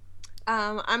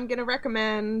 I'm going to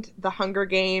recommend The Hunger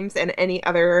Games and any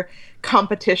other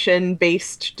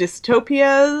competition-based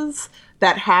dystopias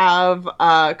that have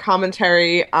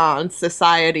commentary on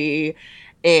society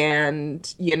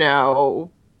and, you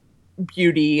know,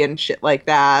 beauty and shit like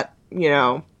that. You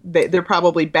know, they're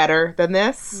probably better than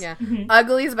this. Yeah. Mm-hmm.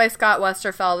 Uglies by Scott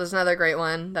Westerfeld is another great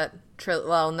one.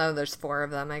 There's 4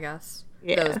 of them, I guess.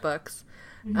 Yeah. Those books.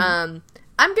 Mm-hmm.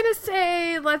 I'm going to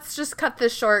say let's just cut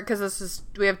this short because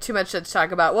we have too much shit to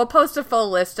talk about. We'll post a full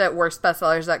list at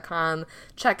worstbestsellers.com.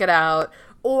 Check it out.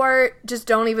 Or just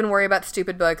don't even worry about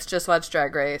stupid books. Just watch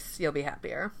Drag Race. You'll be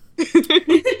happier.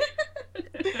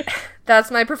 That's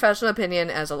my professional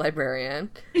opinion as a librarian.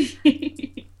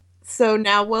 So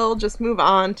now we'll just move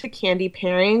on to candy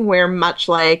pairing, where much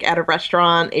like at a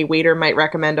restaurant, a waiter might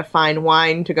recommend a fine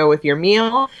wine to go with your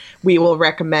meal. We will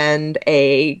recommend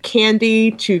a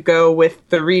candy to go with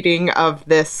the reading of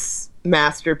this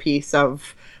masterpiece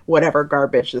of whatever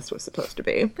garbage this was supposed to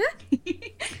be.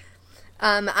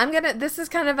 This is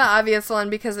kind of an obvious one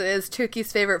because it is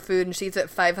Tuki's favorite food and she eats it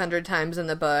 500 times in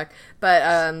the book,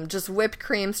 but just whipped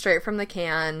cream straight from the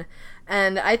can.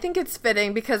 And I think it's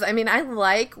fitting because, I mean, I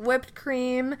like whipped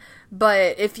cream,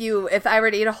 but if I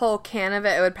were to eat a whole can of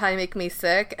it, it would probably make me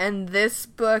sick. And this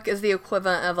book is the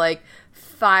equivalent of, like,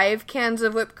 5 cans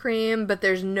of whipped cream, but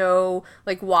there's no,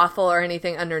 like, waffle or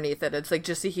anything underneath it. It's, like,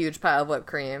 just a huge pile of whipped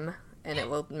cream, and it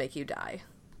will make you die.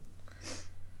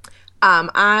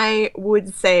 I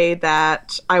would say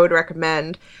that I would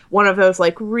recommend one of those,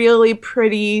 like, really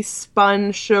pretty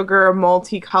spun sugar,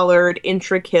 multicolored,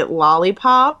 intricate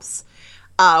lollipops,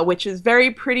 which is very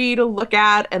pretty to look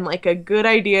at and, like, a good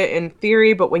idea in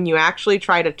theory, but when you actually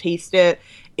try to taste it,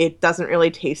 it doesn't really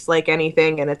taste like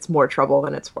anything, and it's more trouble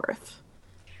than it's worth.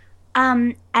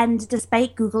 And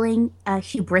despite Googling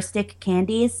hubristic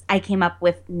candies, I came up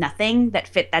with nothing that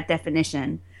fit that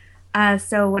definition.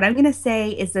 So what I'm going to say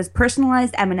is those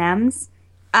personalized M&Ms,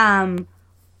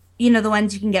 you know, the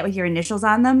ones you can get with your initials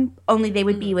on them, only they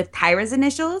would be with Tyra's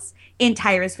initials in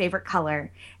Tyra's favorite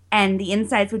color. And the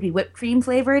insides would be whipped cream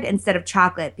flavored instead of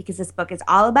chocolate because this book is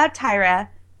all about Tyra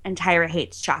and Tyra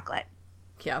hates chocolate.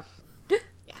 Yeah.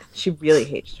 Yeah, she really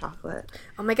hates chocolate.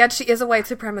 Oh my god, she is a white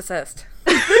supremacist.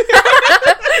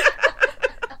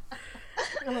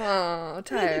 Oh,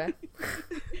 Tyra.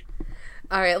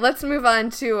 All right, let's move on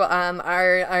to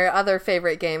our other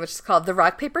favorite game, which is called The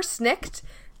Rock, Paper, Snicked.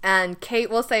 And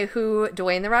Kate will say who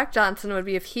Dwayne The Rock Johnson would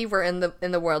be if he were in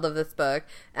the world of this book,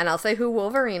 and I'll say who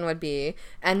Wolverine would be.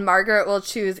 And Margaret will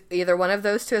choose either one of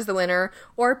those two as the winner,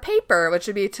 or Paper, which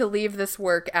would be to leave this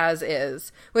work as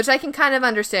is, which I can kind of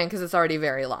understand because it's already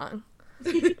very long.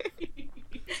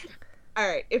 All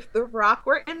right, if The Rock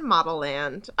were in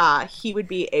Modelland, he would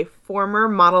be a former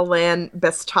Modelland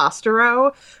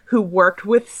bestostero who worked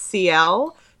with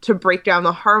CL to break down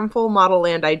the harmful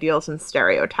Modelland ideals and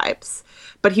stereotypes.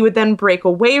 But he would then break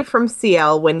away from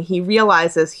CL when he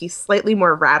realizes he's slightly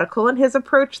more radical in his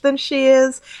approach than she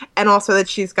is, and also that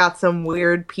she's got some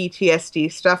weird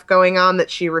PTSD stuff going on that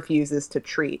she refuses to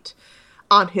treat.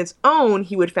 On his own,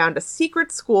 he would found a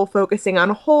secret school focusing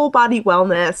on whole body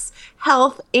wellness,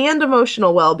 health, and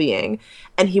emotional well-being,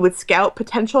 and he would scout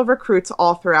potential recruits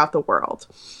all throughout the world.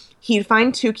 He'd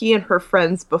find Tukey and her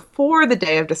friends before the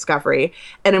day of discovery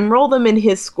and enroll them in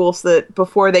his school so that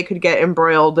before they could get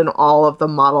embroiled in all of the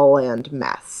Modelland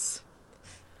mess.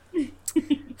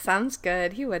 Sounds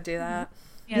good. He would do that.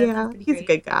 Yeah, he's a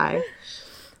good guy.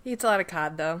 He eats a lot of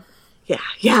cod, though. Yeah,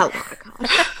 a lot of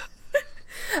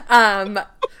cod.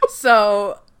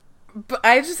 So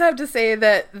I just have to say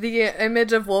that the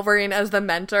image of Wolverine as the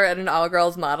mentor at an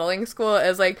all-girls modeling school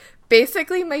is, like,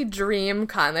 basically my dream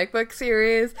comic book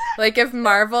series. Like, if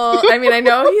Marvel, I mean, I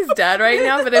know he's dead right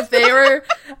now, but if they were,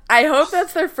 I hope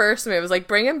that's their first move, is, like,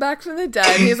 bring him back from the dead.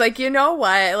 And he's like, you know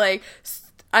what, like,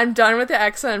 I'm done with the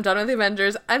X-Men, I'm done with the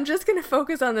Avengers, I'm just gonna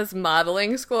focus on this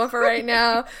modeling school for right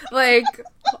now. Like,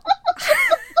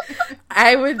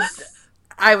 I would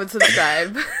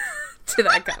subscribe to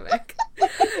that comic.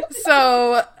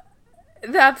 So,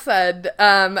 that said,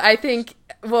 I think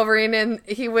Wolverine, and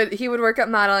he would work at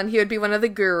Modelland. He would be one of the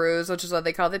gurus, which is what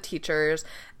they call the teachers,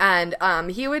 and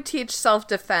he would teach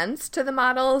self-defense to the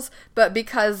models, but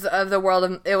because of the world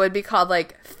of, it would be called,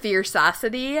 like,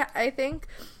 fiercity, I think.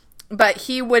 But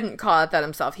he wouldn't call it that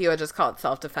himself. He would just call it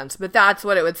self-defense. But that's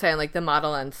what it would say in, like, the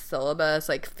Modelland syllabus,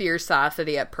 like,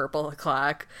 fiercity at purple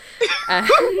o'clock.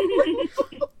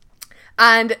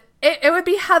 And it would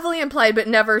be heavily implied, but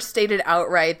never stated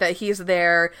outright, that he's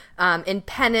there in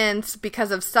penance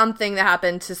because of something that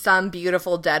happened to some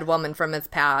beautiful dead woman from his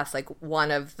past, like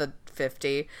one of the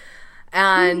 50.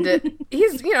 And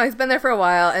he's been there for a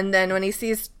while, and then when he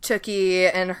sees Tukey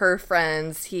and her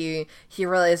friends, he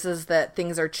realizes that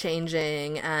things are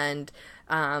changing, and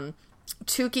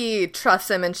Tukey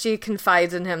trusts him, and she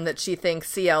confides in him that she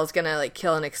thinks CL's gonna, like,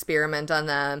 kill an experiment on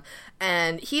them,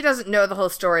 and he doesn't know the whole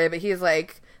story, but he's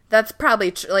like, that's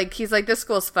probably, he's like, this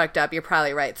school's fucked up, you're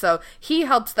probably right. So he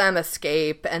helps them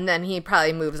escape, and then he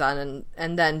probably moves on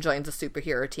and then joins a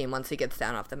superhero team once he gets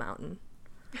down off the mountain.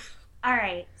 All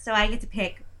right, so I get to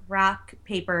pick rock,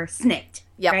 paper, snicked,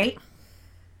 yep. Right?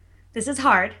 This is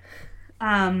hard,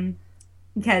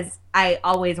 because I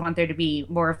always want there to be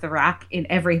more of the rock in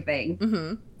everything.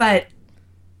 Mm-hmm. But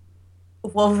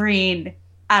Wolverine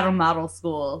out of model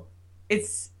school,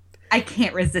 I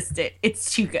can't resist it.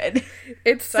 It's too good.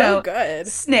 It's so good.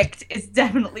 Snicked is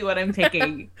definitely what I'm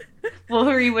picking.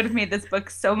 Wolverine would have made this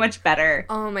book so much better.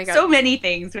 Oh my god. So many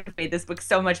things would have made this book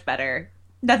so much better.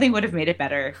 Nothing would have made it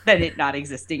better than it not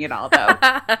existing at all, though.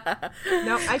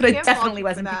 No, I but it definitely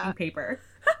wasn't picking paper.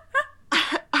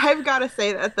 I've got to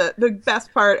say that the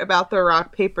best part about the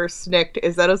rock, paper, snicked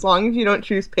is that as long as you don't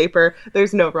choose paper,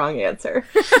 there's no wrong answer.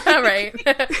 Right.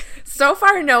 So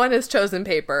far, no one has chosen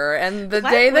paper, and the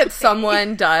day that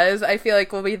someone does, I feel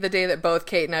like will be the day that both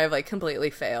Kate and I have, like,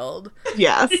 completely failed.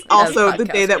 Yes. Also, the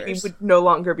day that we would no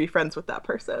longer be friends with that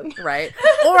person. Right.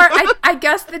 Or I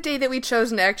guess the day that we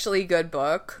chose an actually good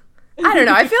book. I don't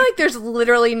know. I feel like there's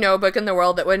literally no book in the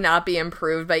world that would not be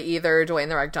improved by either Dwayne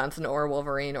The Rock Johnson or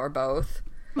Wolverine or both.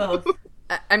 Both.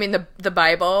 I mean, the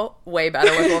Bible, way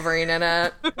better with Wolverine in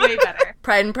it. Way better.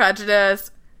 Pride and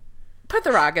Prejudice. Put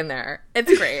The Rock in there.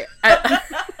 It's great.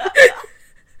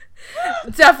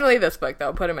 Definitely this book,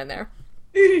 though. Put him in there.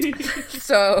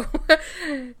 So,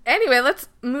 anyway, let's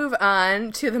move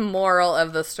on to the moral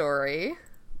of the story.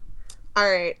 All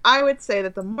right. I would say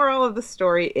that the moral of the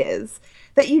story is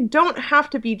that you don't have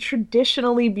to be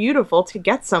traditionally beautiful to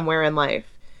get somewhere in life.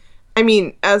 I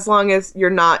mean, as long as you're,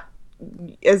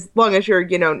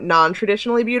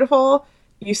 non-traditionally beautiful,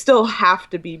 you still have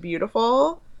to be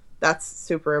beautiful. That's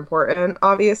super important,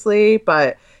 obviously,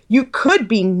 but you could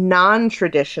be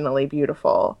non-traditionally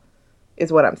beautiful,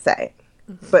 is what I'm saying.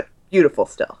 Mm-hmm. But beautiful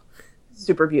still.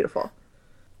 Super beautiful.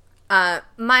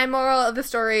 My moral of the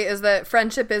story is that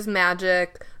friendship is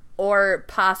magic, or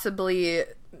possibly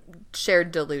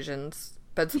shared delusions,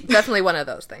 but it's definitely one of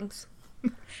those things.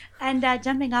 And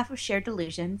jumping off of shared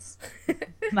delusions,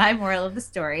 my moral of the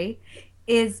story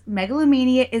is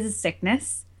megalomania is a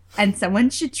sickness, and someone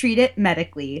should treat it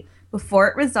medically before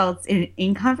it results in an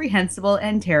incomprehensible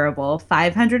and terrible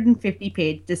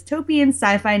 550-page dystopian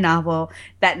sci-fi novel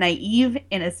that naive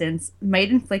innocents might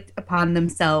inflict upon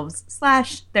themselves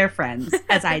 / their friends,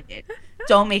 as I did.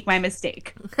 Don't make my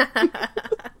mistake.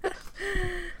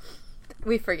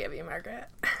 We forgive you, Margaret.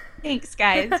 Thanks,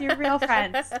 guys. You're real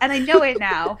friends. And I know it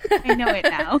now.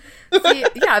 See,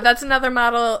 yeah, that's another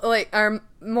model, like, our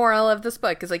moral of this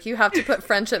book is, like, you have to put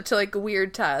friendship to, like,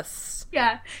 weird tests.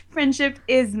 Yeah. Friendship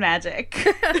is magic.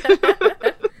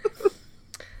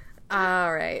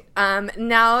 All right.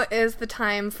 Now is the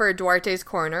time for Duarte's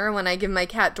Corner, when I give my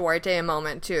cat Duarte a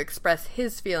moment to express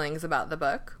his feelings about the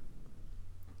book.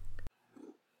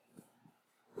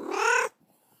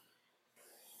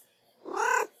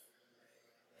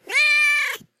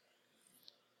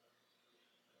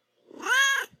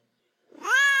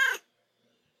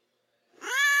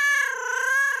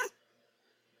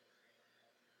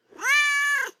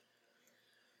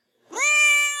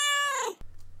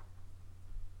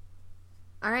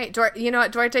 All right, you know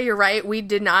what, Duarte, you're right. We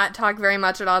did not talk very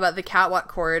much at all about the catwalk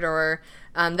corridor.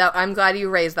 That I'm glad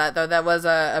you raised that, though. That was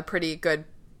a pretty good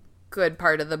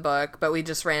part of the book, but we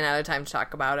just ran out of time to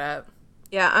talk about it.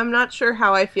 Yeah, I'm not sure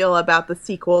how I feel about the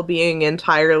sequel being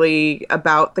entirely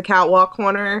about the catwalk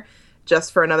corner,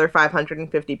 just for another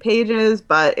 550 pages,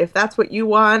 but if that's what you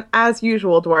want, as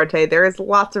usual, Duarte, there is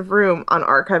lots of room on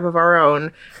Archive of Our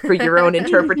Own for your own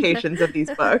interpretations of these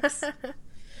books.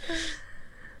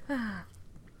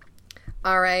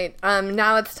 All right,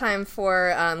 now it's time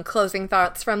for closing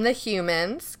thoughts from the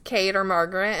humans. Kate or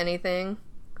Margaret, anything?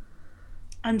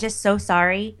 I'm just so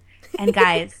sorry. And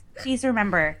guys, please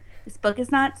remember, this book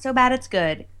is not so bad it's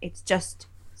good. It's just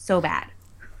so bad.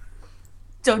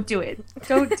 Don't do it.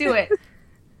 Don't do it.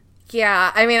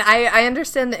 Yeah, I mean, I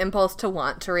understand the impulse to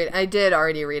want to read it. I did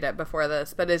already read it before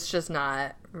this, but it's just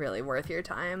not really worth your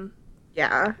time.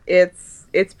 Yeah, it's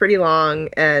pretty long,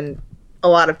 and a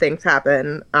lot of things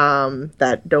happen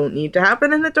that don't need to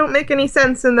happen and that don't make any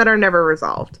sense and that are never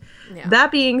resolved. Yeah.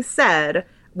 That being said,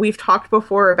 we've talked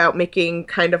before about making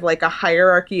kind of like a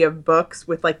hierarchy of books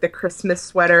with like the Christmas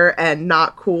sweater and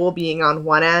Not Cool being on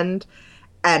one end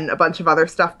and a bunch of other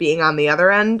stuff being on the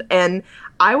other end. And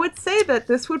I would say that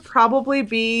this would probably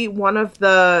be one of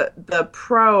the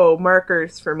pro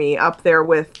markers for me, up there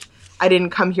with I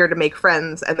Didn't Come Here to Make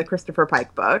Friends and the Christopher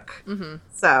Pike book. Mm-hmm.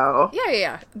 So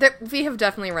yeah. We have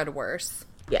definitely read worse.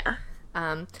 Yeah.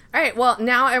 All right. Well,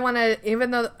 now I want to, even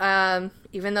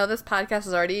though this podcast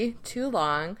is already too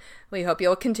long, we hope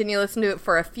you'll continue listening to it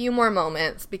for a few more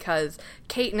moments, because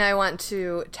Kate and I want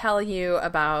to tell you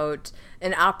about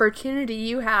an opportunity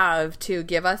you have to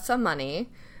give us some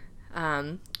money,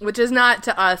 which is not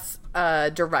to us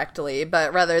directly,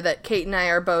 but rather that Kate and I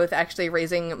are both actually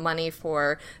raising money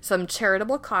for some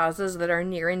charitable causes that are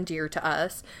near and dear to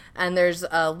us. And there's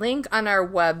a link on our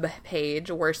web page,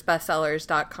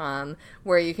 worstbestsellers.com,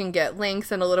 where you can get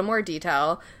links and a little more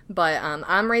detail. But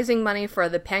I'm raising money for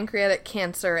the Pancreatic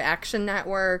Cancer Action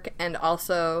Network and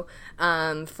also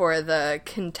for the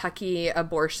Kentucky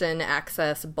Abortion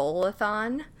Access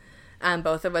Bowl-a-thon,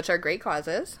 both of which are great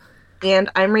causes.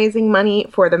 And I'm raising money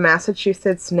for the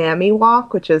Massachusetts NAMI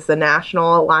Walk, which is the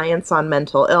National Alliance on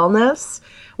Mental Illness,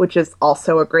 which is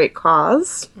also a great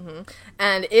cause. Mm-hmm.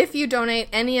 And if you donate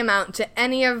any amount to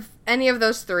any of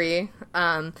those three,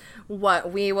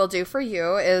 what we will do for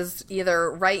you is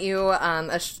either write you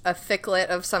a ficlet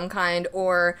of some kind,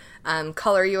 or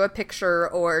color you a picture,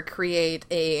 or create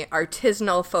a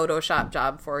artisanal Photoshop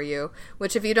job for you.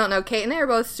 Which, if you don't know, Kate and I are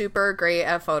both super great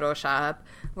at Photoshop.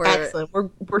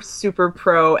 Excellent. We're super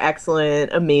pro,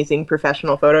 excellent, amazing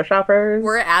professional Photoshoppers.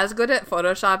 We're as good at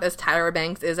Photoshop as Tyra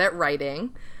Banks is at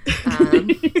writing.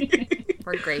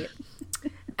 We're great.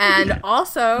 And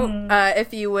also,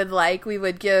 if you would like, we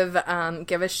would give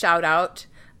a shout out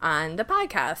on the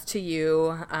podcast to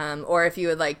you, or if you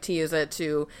would like to use it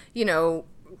to,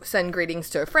 send greetings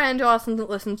to a friend who also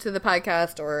listens to the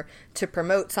podcast, or to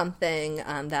promote something,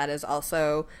 that is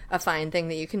also a fine thing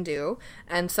that you can do.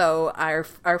 And so our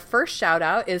first shout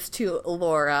out is to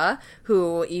Laura,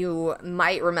 who you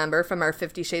might remember from our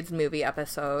 50 Shades movie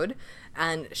episode.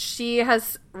 And she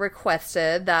has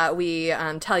requested that we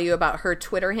tell you about her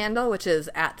Twitter handle, which is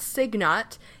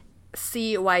 @Cygnaut,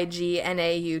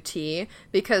 CYGNAUT,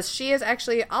 because she is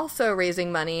actually also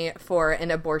raising money for an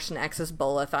abortion access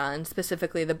bowl-a-thon,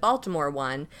 specifically the Baltimore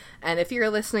one. And if you're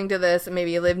listening to this,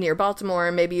 maybe you live near Baltimore,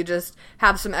 maybe you just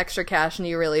have some extra cash and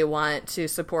you really want to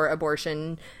support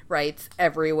abortion rights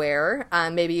everywhere,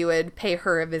 maybe you would pay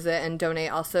her a visit and donate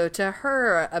also to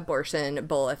her abortion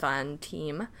bowl-a-thon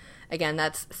team. Again,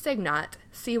 that's Cygnaut,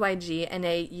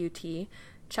 CYGNAUT.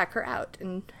 check her out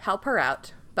and help her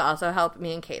out, but also help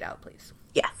me and Kate out, please.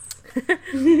 Yes.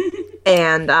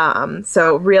 And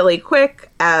so really quick,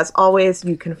 as always,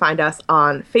 you can find us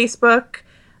on Facebook.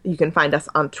 You can find us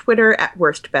on Twitter at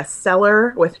Worst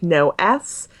Bestseller with no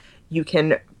S. You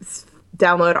can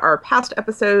download our past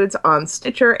episodes on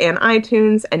Stitcher and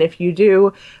iTunes. And if you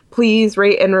do, please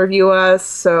rate and review us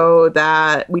so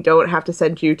that we don't have to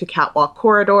send you to Catwalk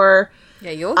Corridor.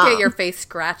 Yeah, you'll get your face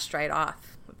scratched right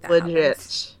off. If that Legit.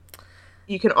 happens.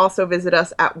 You can also visit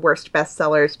us at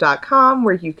worstbestsellers.com,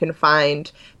 where you can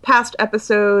find past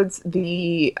episodes,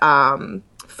 the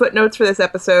footnotes for this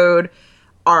episode,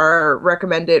 our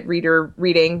recommended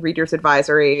reader's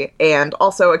advisory, and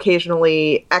also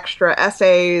occasionally extra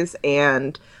essays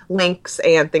and links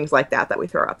and things like that we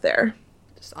throw up there.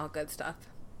 Just all good stuff.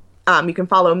 You can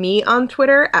follow me on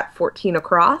Twitter at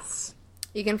 14across.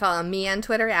 You can follow me on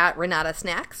Twitter at Renata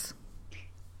Snacks.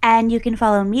 And you can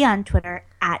follow me on Twitter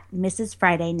at Mrs.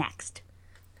 Friday Next.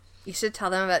 You should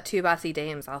tell them about Two Bossy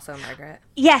Dames also, Margaret.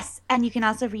 Yes, and you can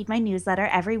also read my newsletter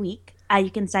every week. You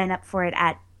can sign up for it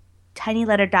at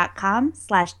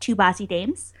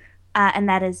tinyletter.com/twobossydames. And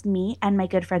that is me and my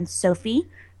good friend Sophie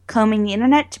combing the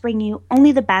internet to bring you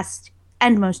only the best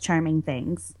and most charming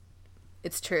things.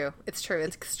 It's true. It's true.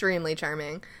 It's extremely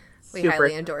charming. We Super.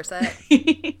 highly endorse it.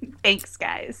 Thanks,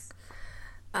 guys.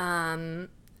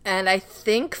 And I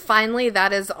think finally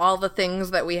that is all the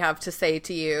things that we have to say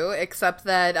to you, except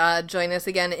that join us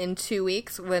again in 2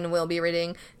 weeks when we'll be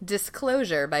reading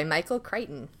Disclosure by Michael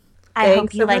Crichton. I Thanks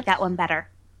hope you so like much. that one better.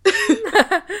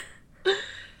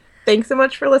 Thanks so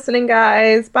much for listening,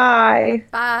 guys. Bye.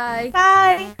 Bye.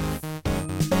 Bye.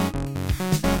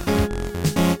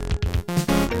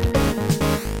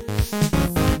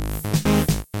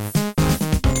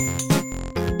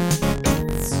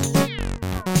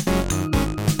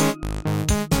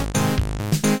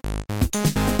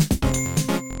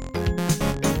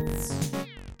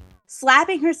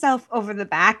 Slapping herself over the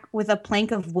back with a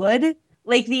plank of wood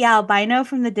like the albino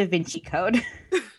from the Da Vinci Code.